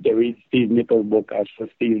might need to read Steve Nichols' book.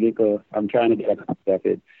 Steve Nichols, I'm trying to get a copy of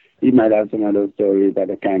it. He might have some of those stories at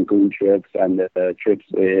the Cancun trips and the trips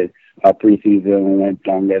where our preseason went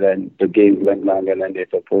longer than the games went longer than they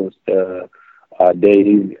supposed to. Our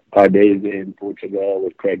days in Portugal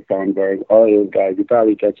with Craig Thornburg, all those guys. You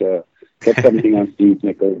probably catch something on Steve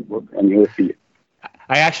Nichols' book and you'll see it.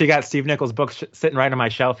 I actually got Steve Nichols' book sitting right on my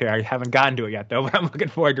shelf here. I haven't gotten to it yet, though, but I'm looking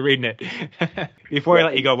forward to reading it. Before I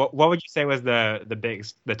let you go, what would you say was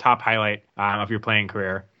the top highlight of your playing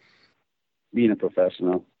career? Being a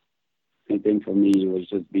professional. I think for me, it was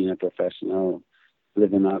just being a professional,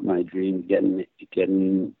 living out my dreams, getting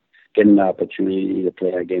the opportunity to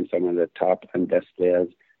play against some of the top and best players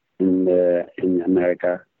in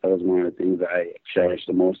America. That was one of the things that I cherished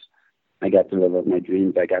the most. I got to live out my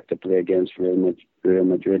dreams. I got to play against Real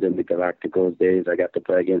Madrid in the Galacticos days. I got to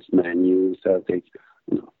play against Man U, Celtics,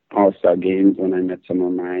 All-Star games when I met some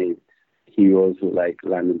of my heroes who like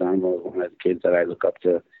Landon Donovan, one of the kids that I look up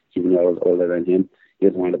to, even though I was older than him. He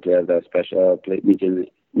was one of the players that was special.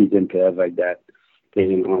 Meeting players like that,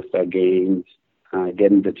 playing All-Star games,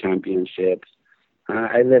 getting the championships.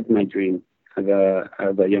 I lived my dream. As a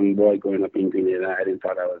young boy growing up in Grenada, I didn't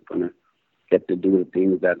thought I was going to get to do the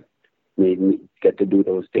things that made me get to do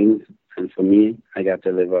those things. And for me, I got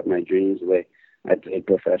to live out my dreams where I played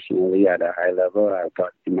professionally at a high level. I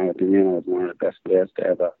thought, in my opinion, I was one of the best players to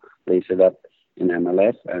ever lace it up in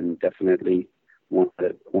MLS and definitely one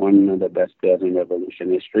of the best players in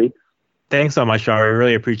Revolution history. Thanks so much, Shari. I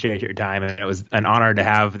really appreciate your time. And it was an honor to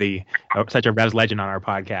have such a Revs legend on our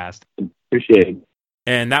podcast. Appreciate it.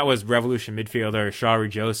 And that was Revolution midfielder Shari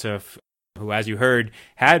Joseph, who, as you heard,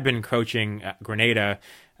 had been coaching Grenada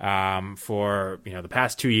for the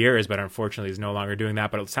past 2 years, but unfortunately is no longer doing that.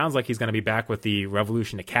 But it sounds like he's going to be back with the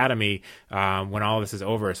Revolution Academy when all this is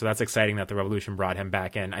over. So that's exciting that the Revolution brought him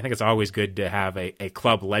back in. I think it's always good to have a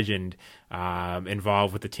club legend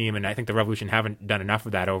involved with the team, and I think the Revolution haven't done enough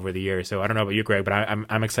of that over the years. So I don't know about you, Greg, but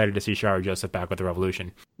I'm excited to see Shari Joseph back with the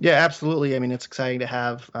Revolution. Yeah, absolutely. I mean, it's exciting to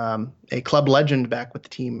have a club legend back with the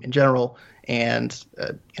team in general. And,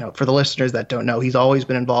 for the listeners that don't know, he's always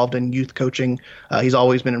been involved in youth coaching. He's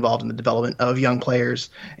always been involved in the development of young players.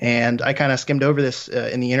 And I kind of skimmed over this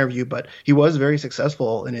in the interview, but he was very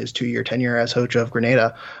successful in his 2-year tenure as coach of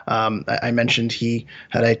Grenada. I mentioned he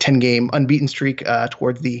had a 10-game unbeaten streak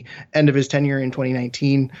towards the end of his tenure in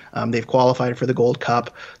 2019. They've qualified for the Gold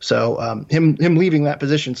Cup. So him leaving that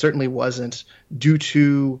position certainly wasn't due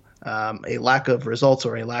to a lack of results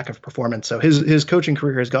or a lack of performance. So his coaching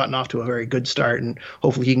career has gotten off to a very good start, and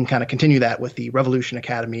hopefully he can kind of continue that with the Revolution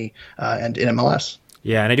Academy and in MLS.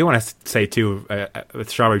 Yeah, and I do want to say too,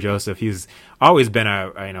 with Shari Joseph, he's always been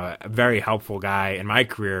a very helpful guy in my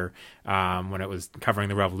career when it was covering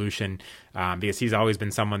the Revolution, because he's always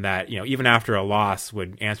been someone that even after a loss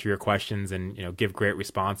would answer your questions and give great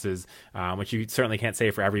responses, which you certainly can't say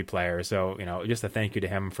for every player. So just a thank you to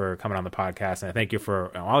him for coming on the podcast, and a thank you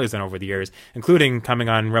for all he's done over the years, including coming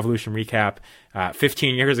on Revolution Recap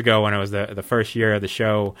 15 years ago when it was the first year of the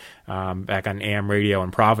show back on AM radio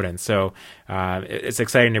in Providence. So it's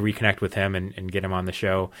exciting to reconnect with him and get him on the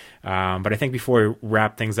show. But I think before we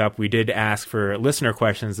wrap things up, we did ask for listener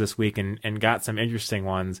questions this week and got some interesting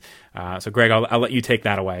ones. So Greg, I'll let you take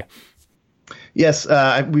that away. Yes,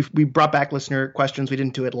 we brought back listener questions. We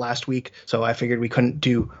didn't do it last week, so I figured we couldn't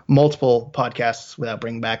do multiple podcasts without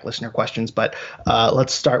bringing back listener questions. But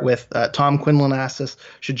let's start with Tom Quinlan asks us,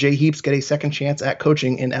 should Jay Heaps get a second chance at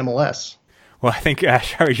coaching in MLS? Well, I think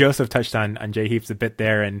Shari Joseph touched on Jay Heaps a bit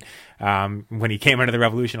there, and when he came into the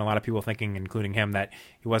Revolution, a lot of people thinking, including him, that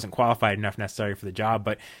he wasn't qualified enough necessarily for the job.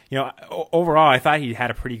 But overall, I thought he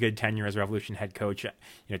had a pretty good tenure as Revolution head coach.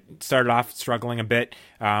 Started off struggling a bit,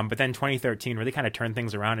 but then 2013 really kind of turned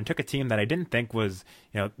things around and took a team that I didn't think was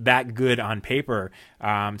that good on paper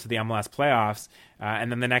to the MLS playoffs.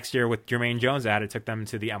 And then the next year with Jermaine Jones added, took them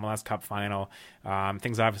to the MLS Cup final.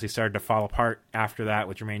 Things obviously started to fall apart after that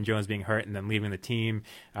with Jermaine Jones being hurt and then leaving the team.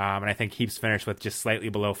 And I think Heaps finished with just slightly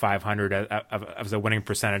below 500 as a winning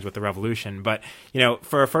percentage with the Revolution. But,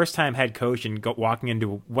 for a first-time head coach and walking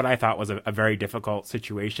into what I thought was a very difficult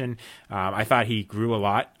situation, I thought he grew a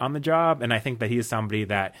lot on the job. And I think that he is somebody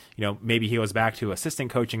that, maybe he goes back to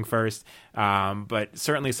assistant coaching first, but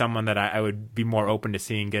certainly someone that I would be more open to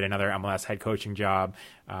seeing get another MLS head coaching job.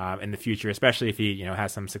 in the future, especially if he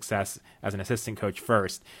has some success as an assistant coach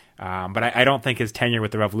first. But I don't think his tenure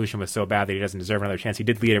with the Revolution was so bad that he doesn't deserve another chance. He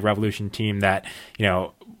did lead a Revolution team that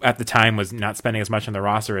at the time was not spending as much on the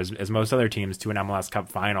roster as most other teams to an MLS Cup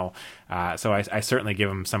final. So I certainly give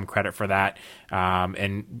him some credit for that.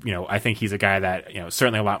 And I think he's a guy that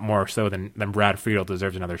certainly a lot more so than Brad Friedel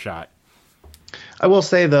deserves another shot. I will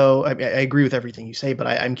say, though, I agree with everything you say, but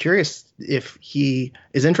I'm curious if he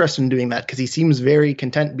is interested in doing that, because he seems very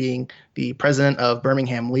content being the president of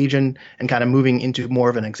Birmingham Legion and kind of moving into more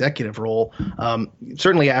of an executive role.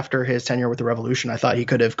 Certainly after his tenure with the Revolution, I thought he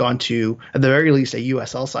could have gone to, at the very least, a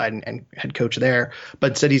USL side and head coach there.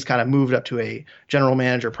 But instead, he's kind of moved up to a general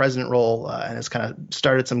manager, president role, and has kind of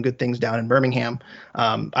started some good things down in Birmingham.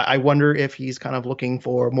 I wonder if he's kind of looking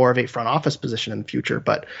for more of a front office position in the future.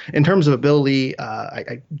 But in terms of ability,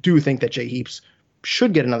 I do think that Jay Heaps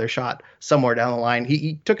should get another shot somewhere down the line.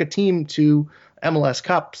 He took a team to MLS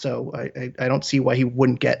Cup, so I don't see why he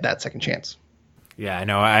wouldn't get that second chance. Yeah,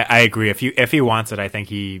 no, I agree. If he wants it, I think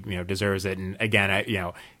he deserves it. And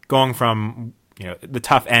again, going from the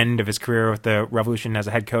tough end of his career with the Revolution as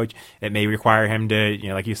a head coach, it may require him to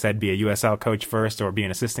like you said, be a USL coach first or be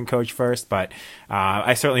an assistant coach first. But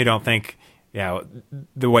I certainly don't think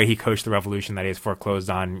the way he coached the Revolution that he has foreclosed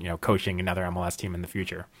on coaching another MLS team in the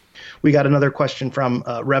future. We got another question from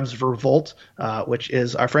Revs Revolt, which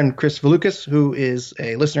is our friend Chris Valukas, who is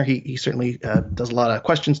a listener. He certainly does a lot of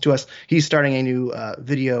questions to us. He's starting a new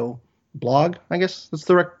video blog, I guess that's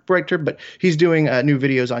the right term, but he's doing new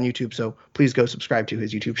videos on YouTube, so please go subscribe to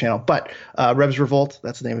his YouTube channel. But Revs Revolt,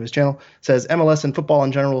 that's the name of his channel, says MLS and football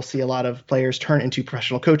in general see a lot of players turn into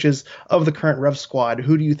professional coaches. Of the current Revs squad,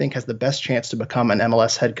 who do you think has the best chance to become an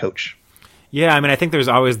MLS head coach? Yeah, I mean, I think there's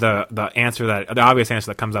always the obvious answer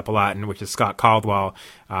that comes up a lot, and which is Scott Caldwell,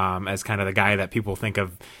 as kind of the guy that people think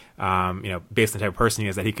of, based on the type of person he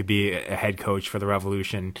is, that he could be a head coach for the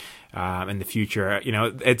Revolution in the future.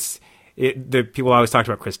 The people always talked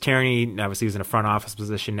about Chris Tierney. Obviously, he's in a front office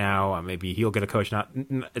position now. Maybe he'll get a coach.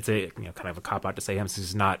 It's a kind of a cop out to say him, since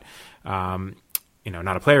he's not.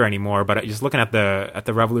 Not a player anymore, but just looking at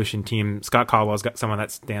the Revolution team, Scott Caldwell's got someone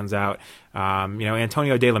that stands out.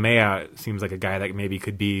 Antonio De La Mea seems like a guy that maybe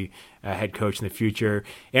could be a head coach in the future.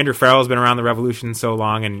 Andrew Farrell's been around the Revolution so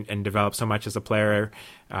long and developed so much as a player,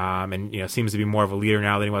 and seems to be more of a leader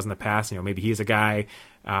now than he was in the past. Maybe he's a guy.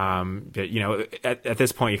 But at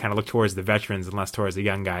this point, you kind of look towards the veterans and less towards the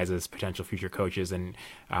young guys as potential future coaches. And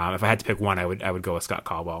if I had to pick one, I would go with Scott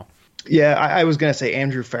Caldwell. Yeah, I was going to say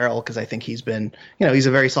Andrew Farrell, because I think he's been, he's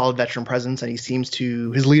a very solid veteran presence, and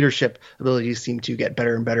his leadership abilities seem to get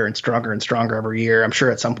better and better and stronger every year. I'm sure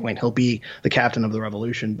at some point he'll be the captain of the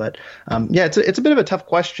Revolution. But it's a bit of a tough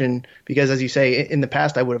question, because as you say, in the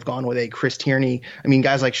past I would have gone with a Chris Tierney. I mean,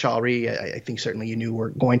 guys like Shawry, I think certainly you knew were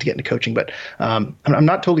going to get into coaching, but I'm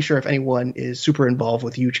not totally sure if anyone is super involved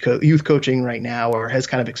with youth coaching right now, or has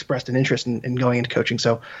kind of expressed an interest in going into coaching.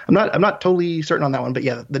 So I'm not totally certain on that one. But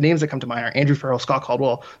yeah, the names that come to mind are Andrew Farrell, Scott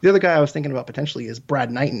Caldwell. The other guy I was thinking about potentially is Brad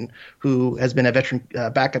Knighton, who has been a veteran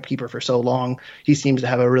backup keeper for so long. He seems to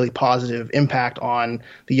have a really positive impact on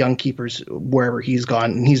the young keepers wherever he's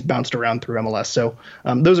gone, and he's bounced around through MLS. So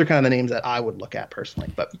those are kind of the names that I would look at personally.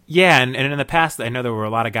 But yeah, and in the past, I know there were a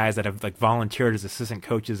lot of guys that have volunteered as assistant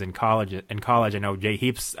coaches in college. I know Jay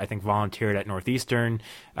Heaps, I think, volunteered at Northeastern.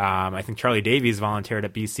 I think Charlie Davies volunteered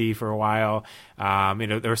at BC for a while.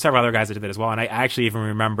 There were several other guys that did that as well. And I actually even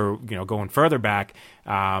remember, going further back,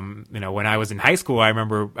 when I was in high school, I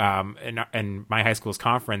remember in my high school's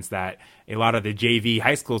conference that a lot of the JV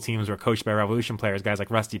high school teams were coached by Revolution players, guys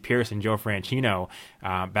like Rusty Pierce and Joe Franchino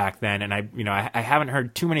back then. And I haven't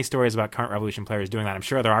heard too many stories about current Revolution players doing that. I'm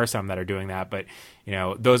sure there are some that are doing that, but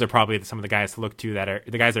those are probably some of the guys to look to, that are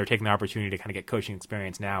the guys that are taking the opportunity to kind of get coaching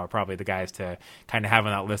experience now, are probably the guys to kind of have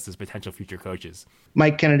on that list as potential future coaches.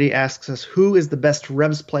 Mike Kennedy asks us, who is the best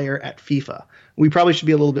Revs player at FIFA? We probably should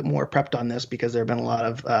be a little bit more prepped on this, because there have been a lot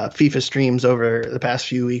of FIFA streams over the past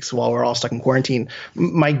few weeks while we're all stuck in quarantine.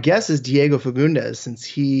 My guess is Diego Fagundes, since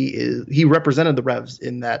he represented the Revs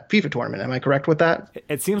in that FIFA tournament. Am I correct with that?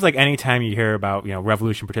 It seems like anytime you hear about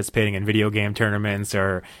Revolution participating in video game tournaments,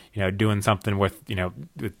 or doing something with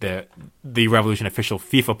with the Revolution official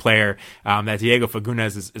FIFA player, that Diego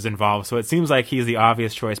Fagundes is involved. So it seems like he's the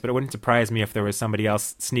obvious choice, but it wouldn't surprise me if there was somebody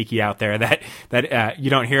else sneaky out there that you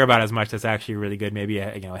don't hear about as much, that's actually really good. Maybe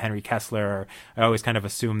Henry Kessler. Or I always kind of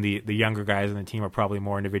assume the younger guys on the team are probably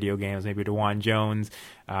more into video games. Maybe DeJuan Jones.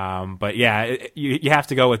 But yeah, you have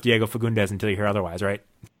to go with Diego Fagundes until you hear otherwise, right?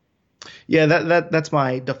 Yeah, that's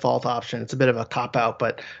my default option. It's a bit of a cop out,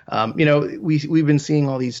 but we've been seeing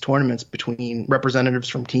all these tournaments between representatives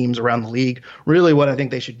from teams around the league. Really, what I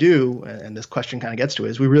think they should do, and this question kind of gets to,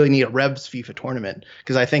 is we really need a Revs FIFA tournament,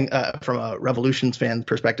 because I think from a Revolutions fan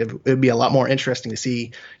perspective, it would be a lot more interesting to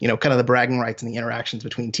see kind of the bragging rights and the interactions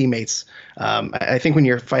between teammates. I think when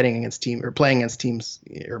you're fighting against playing against teams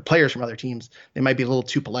or players from other teams, they might be a little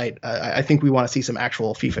too polite. I think we want to see some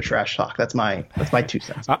actual FIFA trash talk. That's my 2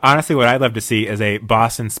 cents. Honestly, what I'd love to see is a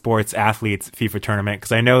Boston sports athletes FIFA tournament,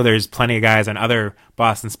 because I know there's plenty of guys on other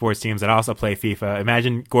Boston sports teams that also play FIFA.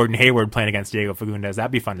 Imagine Gordon Hayward playing against Diego Fagundes.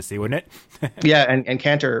 That'd be fun to see, wouldn't it? Yeah, and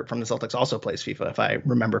Cantor from the Celtics also plays FIFA, if I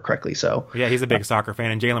remember correctly. So yeah, he's a big soccer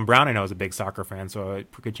fan, and Jaylen Brown I know is a big soccer fan, so a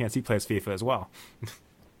good chance he plays FIFA as well.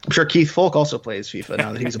 I'm sure Keith Folk also plays FIFA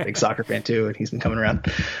now that he's a big soccer fan too, and he's been coming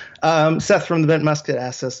around. Seth from the Bent Musket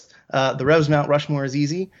asks us, the Revs Mount Rushmore is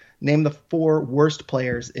easy. Name the 4 worst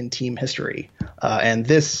players in team history. And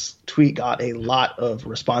this tweet got a lot of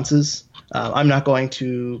responses. I'm not going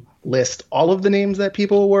to list all of the names that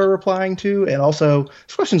people were replying to. And also,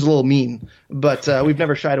 this question's a little mean, but we've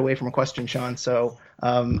never shied away from a question, Sean. So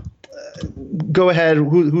go ahead.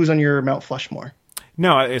 Who's on your Mount Flushmore?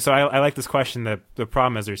 No, so I like this question. The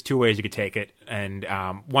problem is there's 2 ways you could take it, and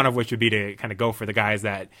one of which would be to kind of go for the guys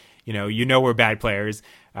that were bad players.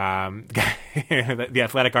 The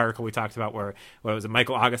Athletic article we talked about, where was it,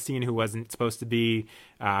 Michael Augustine, who wasn't supposed to be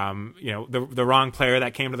the wrong player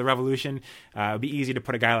that came to the Revolution. It'd be easy to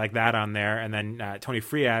put a guy like that on there, and then Tony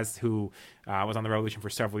Frias, who was on the Revolution for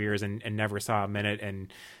several years and never saw a minute,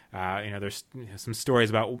 and there's some stories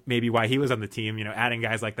about maybe why he was on the team. Adding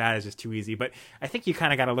guys like that is just too easy. But I think you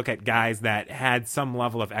kind of got to look at guys that had some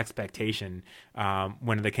level of expectation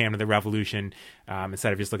when they came to the Revolution,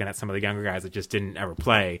 instead of just looking at some of the younger guys that just didn't ever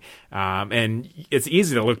play. And it's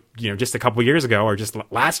easy to look, just a couple years ago, or just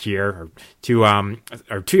last year,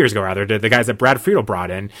 or 2 years ago rather, the guys that Brad Friedel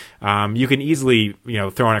brought in. You can easily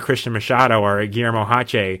throw in a Christian Machado or a Guillermo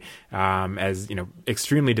Hache as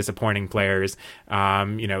extremely disappointing players.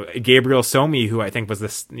 Gabriel Somi, who I think was the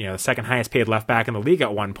second highest paid left back in the league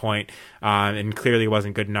at one point, and clearly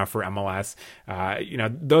wasn't good enough for MLS.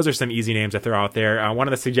 Those are some easy names to throw out there. One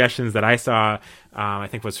of the suggestions that I saw, I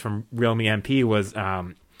think was from Real Me MP, was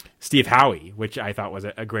Steve Howie, which I thought was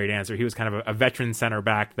a great answer. He was kind of a veteran center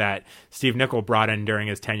back that Steve Nicol brought in during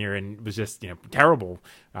his tenure and was just terrible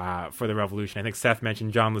for the Revolution. I think Seth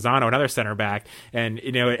mentioned John Lozano, another center back, and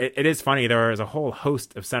it is funny. There is a whole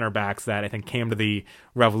host of center backs that I think came to the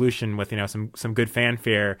Revolution with some good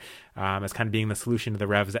fanfare as kind of being the solution to the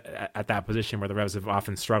Revs at that position, where the Revs have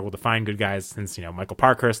often struggled to find good guys since Michael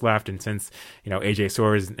Parkhurst left, and since AJ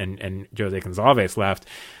Soares and Jose Gonzalez left,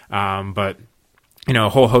 but a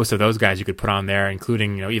whole host of those guys you could put on there,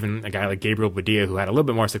 including, even a guy like Gabriel Badia, who had a little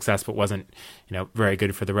bit more success, but wasn't, very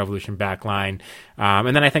good for the Revolution back line.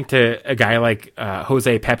 And then I think to a guy like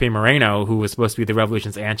Jose Pepe Moreno, who was supposed to be the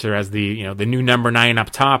Revolution's answer as the new number 9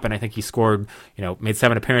 up top. And I think he scored, made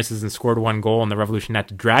 7 appearances and scored 1 goal, and the Revolution had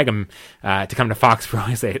to drag him to come to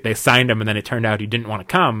Foxborough. They signed him, and then it turned out he didn't want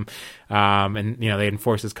to come. And they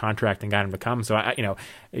enforced his contract and got him to come. So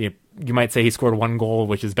you might say he scored 1 goal,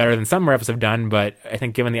 which is better than some Revs have done, but I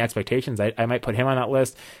think given the expectations, I might put him on that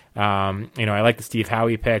list. I like the Steve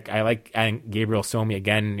Howie pick. I like adding Gabriel Somi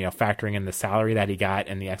again, factoring in the salary that he got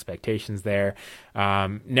and the expectations there.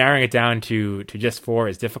 Narrowing it down to just 4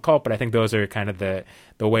 is difficult, but I think those are kind of the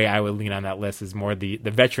way I would lean on that list, is more the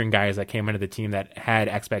veteran guys that came into the team that had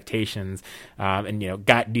expectations, and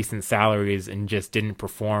got decent salaries and just didn't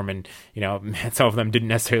perform, and some of them didn't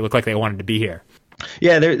necessarily look like they wanted to be here.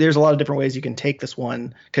 Yeah, there's a lot of different ways you can take this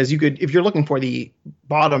one, because if you're looking for the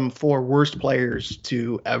bottom 4 worst players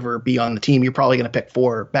to ever be on the team, you're probably going to pick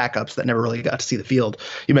 4 backups that never really got to see the field.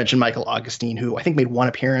 You mentioned Michael Augustine, who I think made 1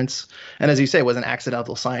 appearance, and as you say, was an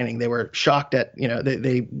accidental signing. They were shocked at,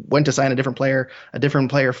 they went to sign a different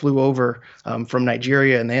player flew over from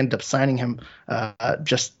Nigeria, and they ended up signing him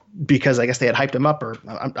just because I guess they had hyped him up, or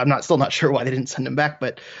I'm still not sure why they didn't send him back.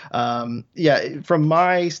 But from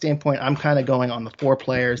my standpoint, I'm kind of going on the 4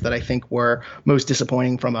 players that I think were most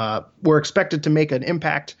disappointing were expected to make an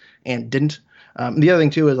impact and didn't. The other thing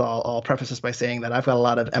too is I'll preface this by saying that I've got a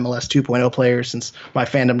lot of MLS 2.0 players, since my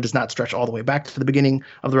fandom does not stretch all the way back to the beginning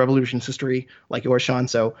of the Revolution's history like yours, Sean.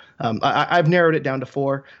 So I've narrowed it down to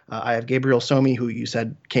 4. I have Gabriel Somi, who you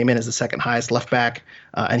said came in as the second highest left back,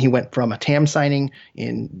 and he went from a TAM signing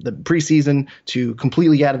in the preseason to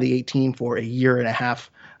completely out of the 18 for a year and a half.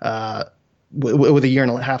 With a year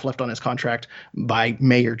and a half left on his contract by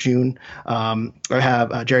May or June. I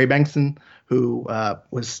have Jerry Bengtson, who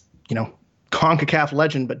was CONCACAF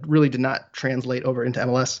legend, but really did not translate over into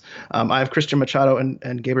MLS. I have Christian Machado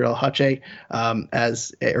and Gabriel Hauche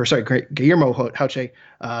Guillermo Hauche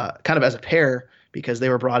kind of as a pair, because they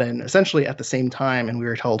were brought in essentially at the same time, and we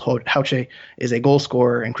were told Hauche is a goal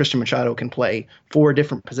scorer and Christian Machado can play 4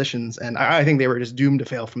 different positions. And I think they were just doomed to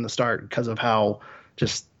fail from the start because of how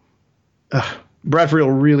just Brad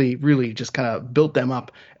Friedel really, really just kind of built them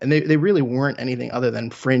up. And they really weren't anything other than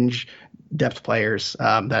fringe depth players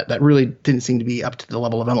that really didn't seem to be up to the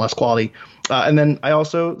level of MLS quality. And then I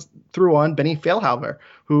also threw on Benny Feilhaber,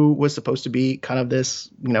 who was supposed to be kind of this,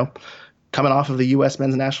 coming off of the U.S.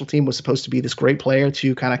 men's national team, was supposed to be this great player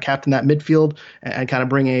to kind of captain that midfield and kind of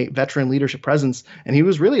bring a veteran leadership presence. And he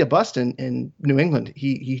was really a bust in New England.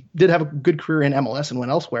 He did have a good career in MLS and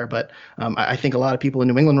went elsewhere, but I think a lot of people in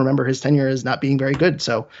New England remember his tenure as not being very good.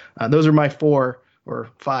 So those are my 4 or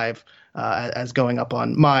 5 as going up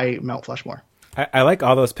on my Mount Flushmore. I like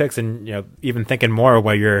all those picks, and even thinking more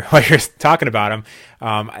while you're talking about them.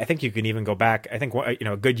 I think you can even go back. I think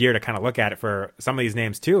a good year to kind of look at it for some of these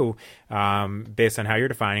names too, based on how you're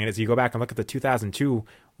defining it, is you go back and look at the 2002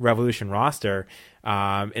 Revolution roster,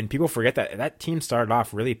 and people forget that team started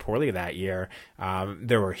off really poorly that year.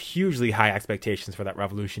 There were hugely high expectations for that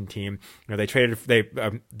Revolution team. They traded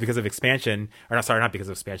because of expansion, not because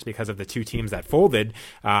of expansion, because of the 2 teams that folded.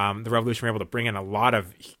 The Revolution were able to bring in a lot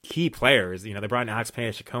of key players. They brought in Alex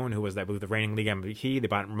Pineda-Chacon, who was, I believe, the reigning league MVP. They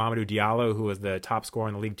brought in Mamadou Diallo, who was the top scorer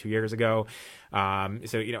in the league 2 years ago.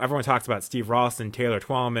 So everyone talks about Steve Ralston, Taylor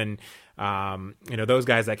Twellman, those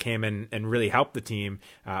guys that came in and really helped the team.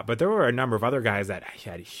 But there were a number of other guys that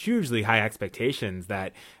had hugely high expectations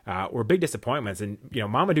that were big disappointments. And,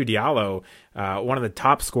 Mamadou Diallo, one of the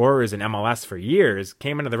top scorers in MLS for years,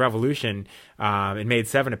 came into the Revolution and made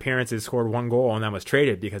 7 appearances, scored 1 goal, and then was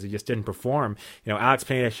traded because he just didn't perform. Alex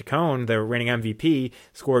Pineda-Chacon, the reigning MVP,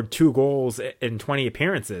 scored 2 goals in 20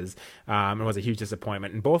 appearances and was a huge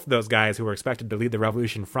disappointment. And both of those guys who were expected to lead the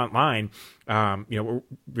Revolution front line, were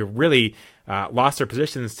really lost their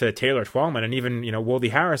positions to Taylor Twellman, and even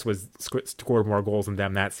Woldy Harris scored more goals than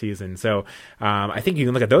them that season. So I think you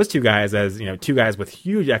can look at those 2 guys as 2 guys with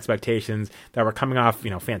huge expectations that were coming off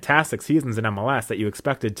fantastic seasons in MLS that you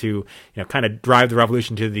expected to kind of drive the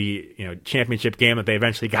Revolution to the championship game that they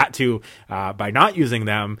eventually got to by not using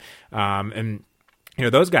them. And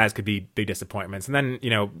those guys could be big disappointments. And then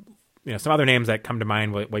some other names that come to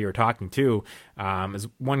mind while you were talking too is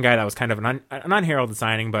one guy that was kind of an unheralded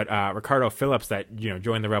signing, but Ricardo Phillips that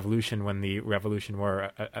joined the Revolution when the Revolution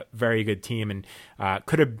were a very good team and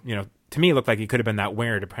could have to me, looked like he could have been that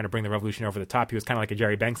winger to kind of bring the Revolution over the top. He was kind of like a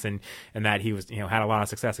Jerry Bengtson in that he was, had a lot of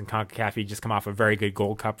success in CONCACAF. He'd just come off a very good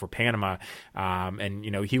Gold Cup for Panama. And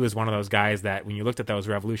he was one of those guys that when you looked at those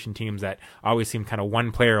Revolution teams that always seemed kind of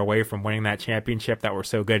one player away from winning that championship that were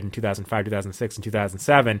so good in 2005, 2006, and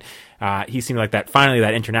 2007, he seemed like that finally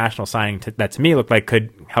that international signing that to me looked like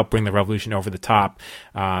could help bring the Revolution over the top.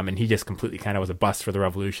 And he just completely kind of was a bust for the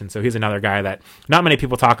Revolution. So he's another guy that not many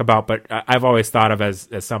people talk about, but I've always thought of as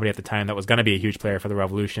somebody at the time that was going to be a huge player for the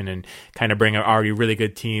Revolution and kind of bring an already really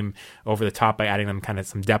good team over the top by adding them kind of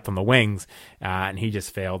some depth on the wings. And he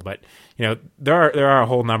just failed. But, there are a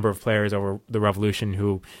whole number of players over the Revolution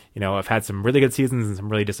who, have had some really good seasons and some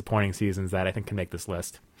really disappointing seasons that I think can make this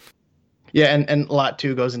list. Yeah, and a lot,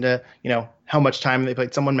 too, goes into, how much time they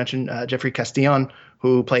played. Someone mentioned Jeffrey Castillon,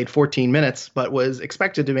 who played 14 minutes, but was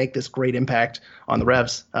expected to make this great impact on the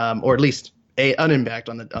Revs, or at least an impact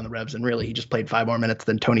on the Revs, and really he just played 5 more minutes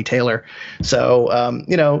than Tony Taylor. So,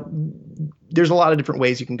 there's a lot of different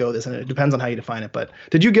ways you can go this, and it depends on how you define it. But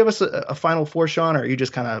did you give us a final four, Sean, or are you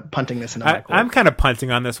just kind of punting this into my court? I'm kind of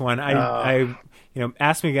punting on this one. I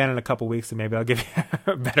ask me again in a couple weeks, and maybe I'll give you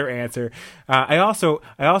a better answer. I also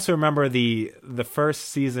remember the first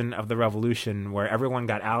season of the Revolution where every team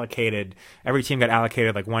got allocated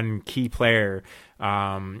like one key player.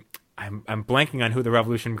 I'm blanking on who the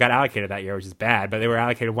Revolution got allocated that year, which is bad, but they were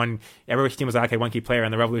allocated every team was allocated one key player,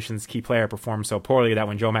 and the Revolution's key player performed so poorly that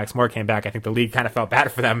when Joe Max Moore came back, I think the league kind of felt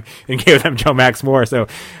bad for them and gave them Joe Max Moore. So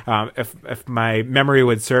if my memory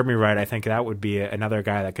would serve me right, I think that would be another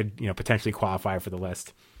guy that could potentially qualify for the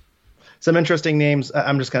list. Some interesting names.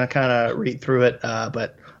 I'm just going to kind of read through it,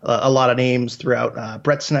 but a lot of names throughout.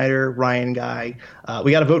 Brett Snyder, Ryan Guy.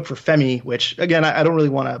 We got to vote for Femi, which, again, I don't really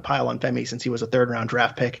want to pile on Femi since he was a third-round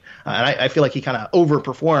draft pick. And I feel like he kind of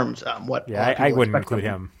overperformed what I wouldn't include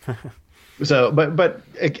him. So, but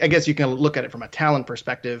I guess you can look at it from a talent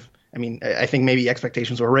perspective. I mean, I think maybe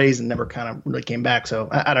expectations were raised and never kind of really came back. So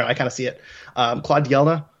I don't know. I kind of see it. Claude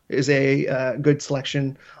Dielna is a good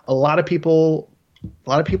selection. A lot of people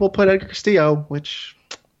put Edgar Castillo, which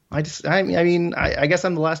I guess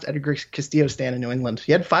I'm the last Edgar Castillo stan in New England.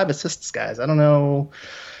 He had 5 assists, guys. I don't know.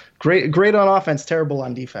 Great on offense, terrible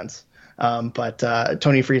on defense. But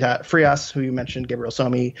Tony Frias, who you mentioned, Gabriel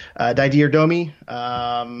Somi, Didier Domi.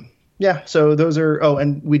 Yeah, so those are. Oh,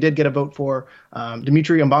 and we did get a vote for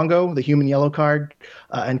Dimitri Mbongo, the human yellow card,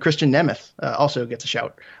 and Christian Nemeth also gets a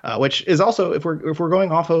shout, which is also, if we're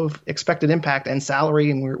going off of expected impact and salary,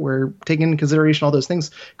 and we're taking into consideration all those things.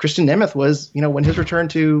 Christian Nemeth was,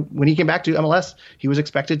 when he came back to MLS, he was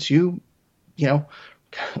expected to,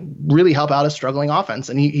 really help out a struggling offense,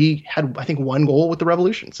 and he had, I think, 1 goal with the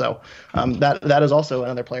Revolution. So that is also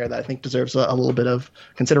another player that I think deserves a little bit of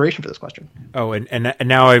consideration for this question. Oh, and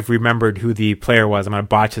now I've remembered who the player was. I'm going to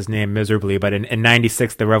botch his name miserably, but in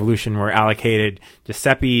 96, the Revolution were allocated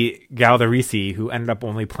Giuseppe Galdarisi, who ended up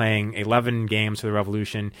only playing 11 games for the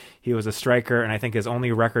Revolution. He was a striker, and I think his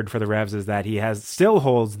only record for the Revs is that he still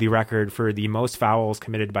holds the record for the most fouls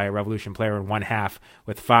committed by a Revolution player in one half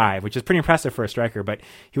with 5, which is pretty impressive for a striker. But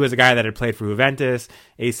he was a guy that had played for Juventus,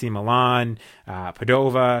 AC Milan,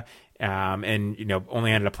 Padova, and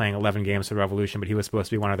only ended up playing 11 games for the Revolution. But he was supposed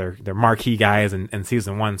to be one of their marquee guys in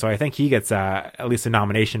season 1. So I think he gets at least a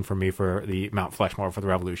nomination from me for the Mount Fletchmore for the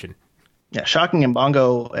Revolution. Yeah, shocking.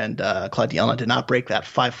 Mbongo and Claudielna did not break that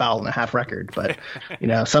 5-foul-and-a-half record, but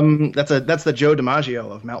that's the Joe DiMaggio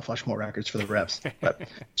of Mount Fletchmore records for the Revs. But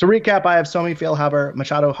to recap, I have Somi, Feilhaber,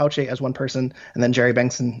 Machado, Hauche as one person, and then Jerry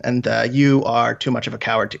Bengtson, and you are too much of a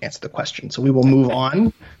coward to answer the question. So we will move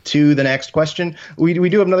on to the next question. We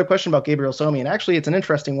do have another question about Gabriel Somi, and actually it's an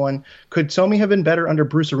interesting one. Could Somi have been better under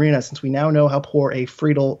Bruce Arena, since we now know how poor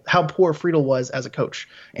Friedel was as a coach?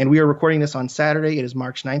 And we are recording this on Saturday. It is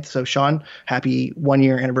March 9th. So Sean, happy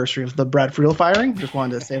 1-year anniversary of the Brad Friedel firing. Just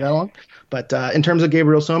wanted to say that along. But in terms of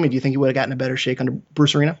Gabriel Somi, do you think he would have gotten a better shake under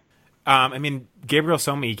Bruce Arena? Gabriel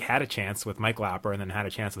Somi had a chance with Mike Lapper and then had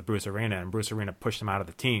a chance with Bruce Arena, and Bruce Arena pushed him out of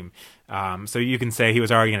the team. So you can say he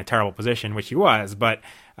was already in a terrible position, which he was. But,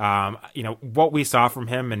 what we saw from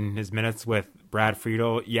him in his minutes with Brad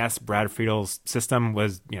Friedel, yes, Brad Friedel's system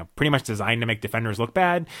was, pretty much designed to make defenders look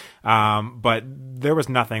bad. But there was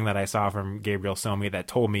nothing that I saw from Gabriel Somi that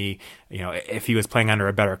told me, if he was playing under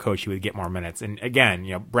a better coach, he would get more minutes. And again,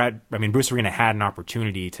 Bruce Arena had an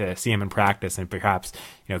opportunity to see him in practice and perhaps,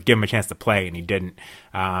 give him a chance to play, and he didn't.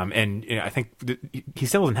 I think he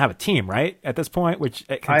still doesn't have a team, right, at this point, which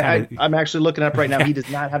I'm actually looking up right now. He does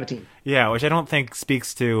not have a team. Yeah, which I don't think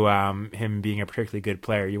speaks to him being a particularly good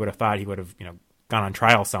player. You would have thought he would have, gone on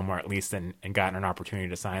trial somewhere at least and gotten an opportunity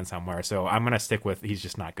to sign somewhere. So I'm going to stick with he's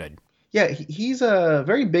just not good. Yeah, he's a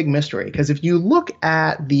very big mystery, because if you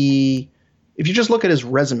just look at his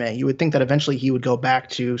resume, you would think that eventually he would go back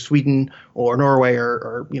to Sweden or Norway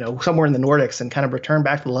or somewhere in the Nordics and kind of return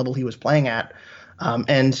back to the level he was playing at.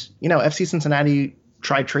 FC Cincinnati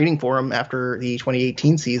tried trading for him after the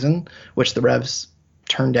 2018 season, which the Revs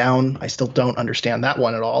turned down. I still don't understand that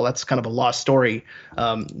one at all. That's kind of a lost story,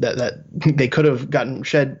 that they could have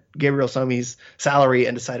shed Gabriel Somi's salary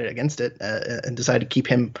and decided against it, and decided to keep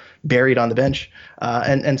him buried on the bench.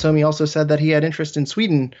 And Somi also said that he had interest in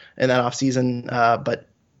Sweden in that offseason, but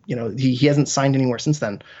he hasn't signed anywhere since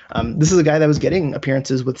then. This is a guy that was getting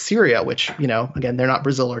appearances with Syria, which, again, they're not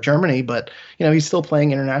Brazil or Germany, but, he's still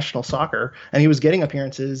playing international soccer, and he was getting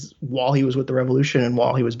appearances while he was with the Revolution and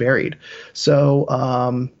while he was buried. So,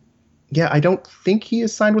 I don't think he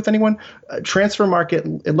is signed with anyone. Transfer market,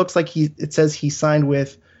 it looks like it says he signed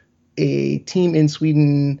with a team in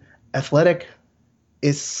Sweden, Athletic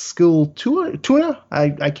Eskilstuna.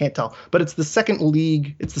 I can't tell, but it's the second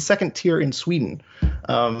league. It's the second tier in Sweden.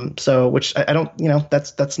 Which I don't,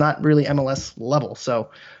 that's not really MLS level. So,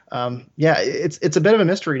 it's a bit of a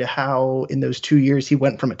mystery to how in those 2 years he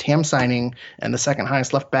went from a TAM signing and the second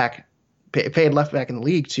highest paid left back in the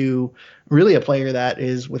league to really a player that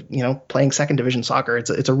is playing second division soccer.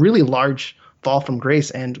 It's a really large fall from grace.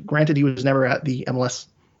 And granted, he was never at the MLS.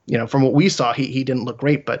 From what we saw, he didn't look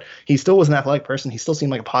great, but he still was an athletic person. He still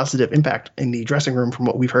seemed like a positive impact in the dressing room from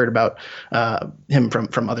what we've heard about him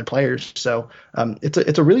from other players. So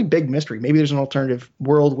it's a really big mystery. Maybe there's an alternative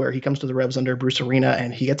world where he comes to the Revs under Bruce Arena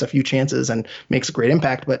and he gets a few chances and makes a great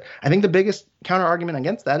impact. But I think the biggest counter argument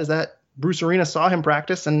against that is that Bruce Arena saw him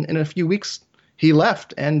practice, and in a few weeks he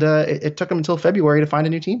left, and it took him until February to find a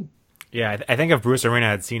new team. Yeah, I think if Bruce Arena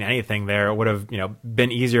had seen anything there, it would have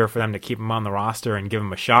been easier for them to keep him on the roster and give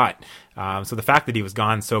him a shot. So the fact that he was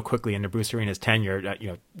gone so quickly into Bruce Arena's tenure,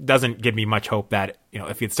 doesn't give me much hope that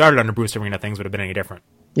if he had started under Bruce Arena, things would have been any different.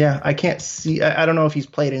 Yeah, I can't see. I don't know if he's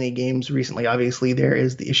played any games recently. Obviously, there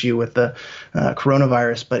is the issue with the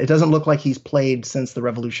coronavirus, but it doesn't look like he's played since the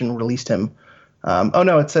Revolution released him Oh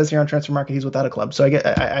no, it says here on Transfer Market he's without a club. So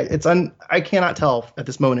I cannot tell at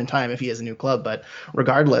this moment in time if he has a new club. But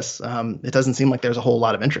regardless, it doesn't seem like there's a whole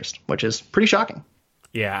lot of interest, which is pretty shocking.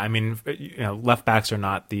 Yeah, I mean, left backs are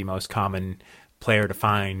not the most common player to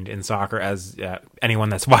find in soccer, as anyone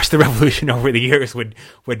that's watched the Revolution over the years would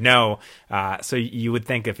know. So you would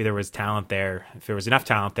think if there was talent there, if there was enough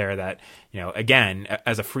talent there, that again,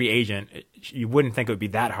 as a free agent, you wouldn't think it would be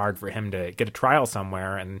that hard for him to get a trial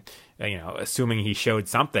somewhere, and assuming he showed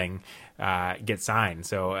something, get signed.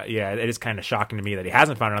 So yeah, it is kind of shocking to me that he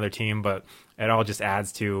hasn't found another team, but it all just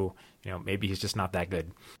adds to maybe he's just not that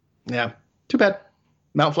good. Yeah, too bad.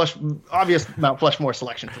 Mount Flushmore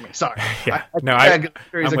selection for me. Sorry. Yeah.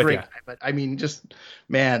 He's a great guy, but I mean, just,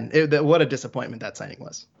 man, what a disappointment that signing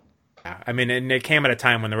was. Yeah, I mean, and it came at a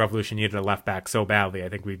time when the Revolution needed a left back so badly. I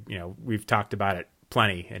think we've talked about it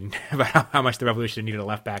plenty, and about how much the Revolution needed a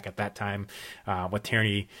left back at that time, with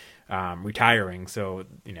Tierney retiring. So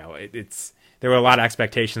there were a lot of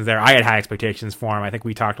expectations there. I had high expectations for him. I think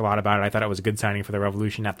we talked a lot about it. I thought it was a good signing for the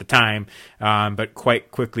Revolution at the time. But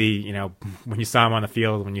quite quickly, when you saw him on the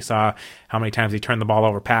field, when you saw how many times he turned the ball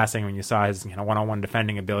over passing, when you saw his one-on-one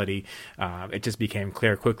defending ability, it just became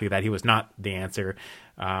clear quickly that he was not the answer.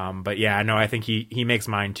 But yeah, no, I think he makes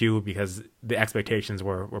mine too, because the expectations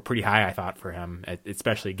were pretty high, I thought, for him,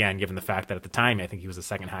 especially, again, given the fact that at the time, I think he was the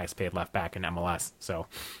second highest paid left back in MLS. So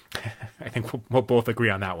I think we'll both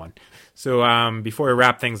agree on that one. So before we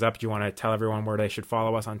wrap things up, do you want to tell everyone where they should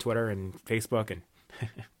follow us on Twitter and Facebook? And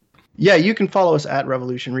yeah, you can follow us at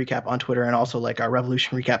Revolution Recap on Twitter, and also like our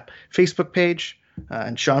Revolution Recap Facebook page.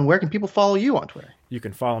 And Sean, where can people follow you on Twitter? You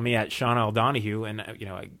can follow me at Sean L. Donahue, and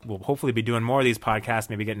we'll hopefully be doing more of these podcasts.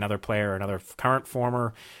 Maybe get another player, another current,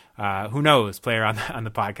 former, who knows, player on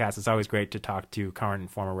the podcast. It's always great to talk to current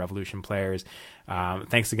and former Revolution players.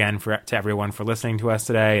 Thanks again to everyone for listening to us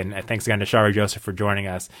today, and thanks again to Shari Joseph for joining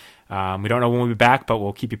us. We don't know when we'll be back, but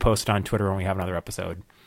we'll keep you posted on Twitter when we have another episode.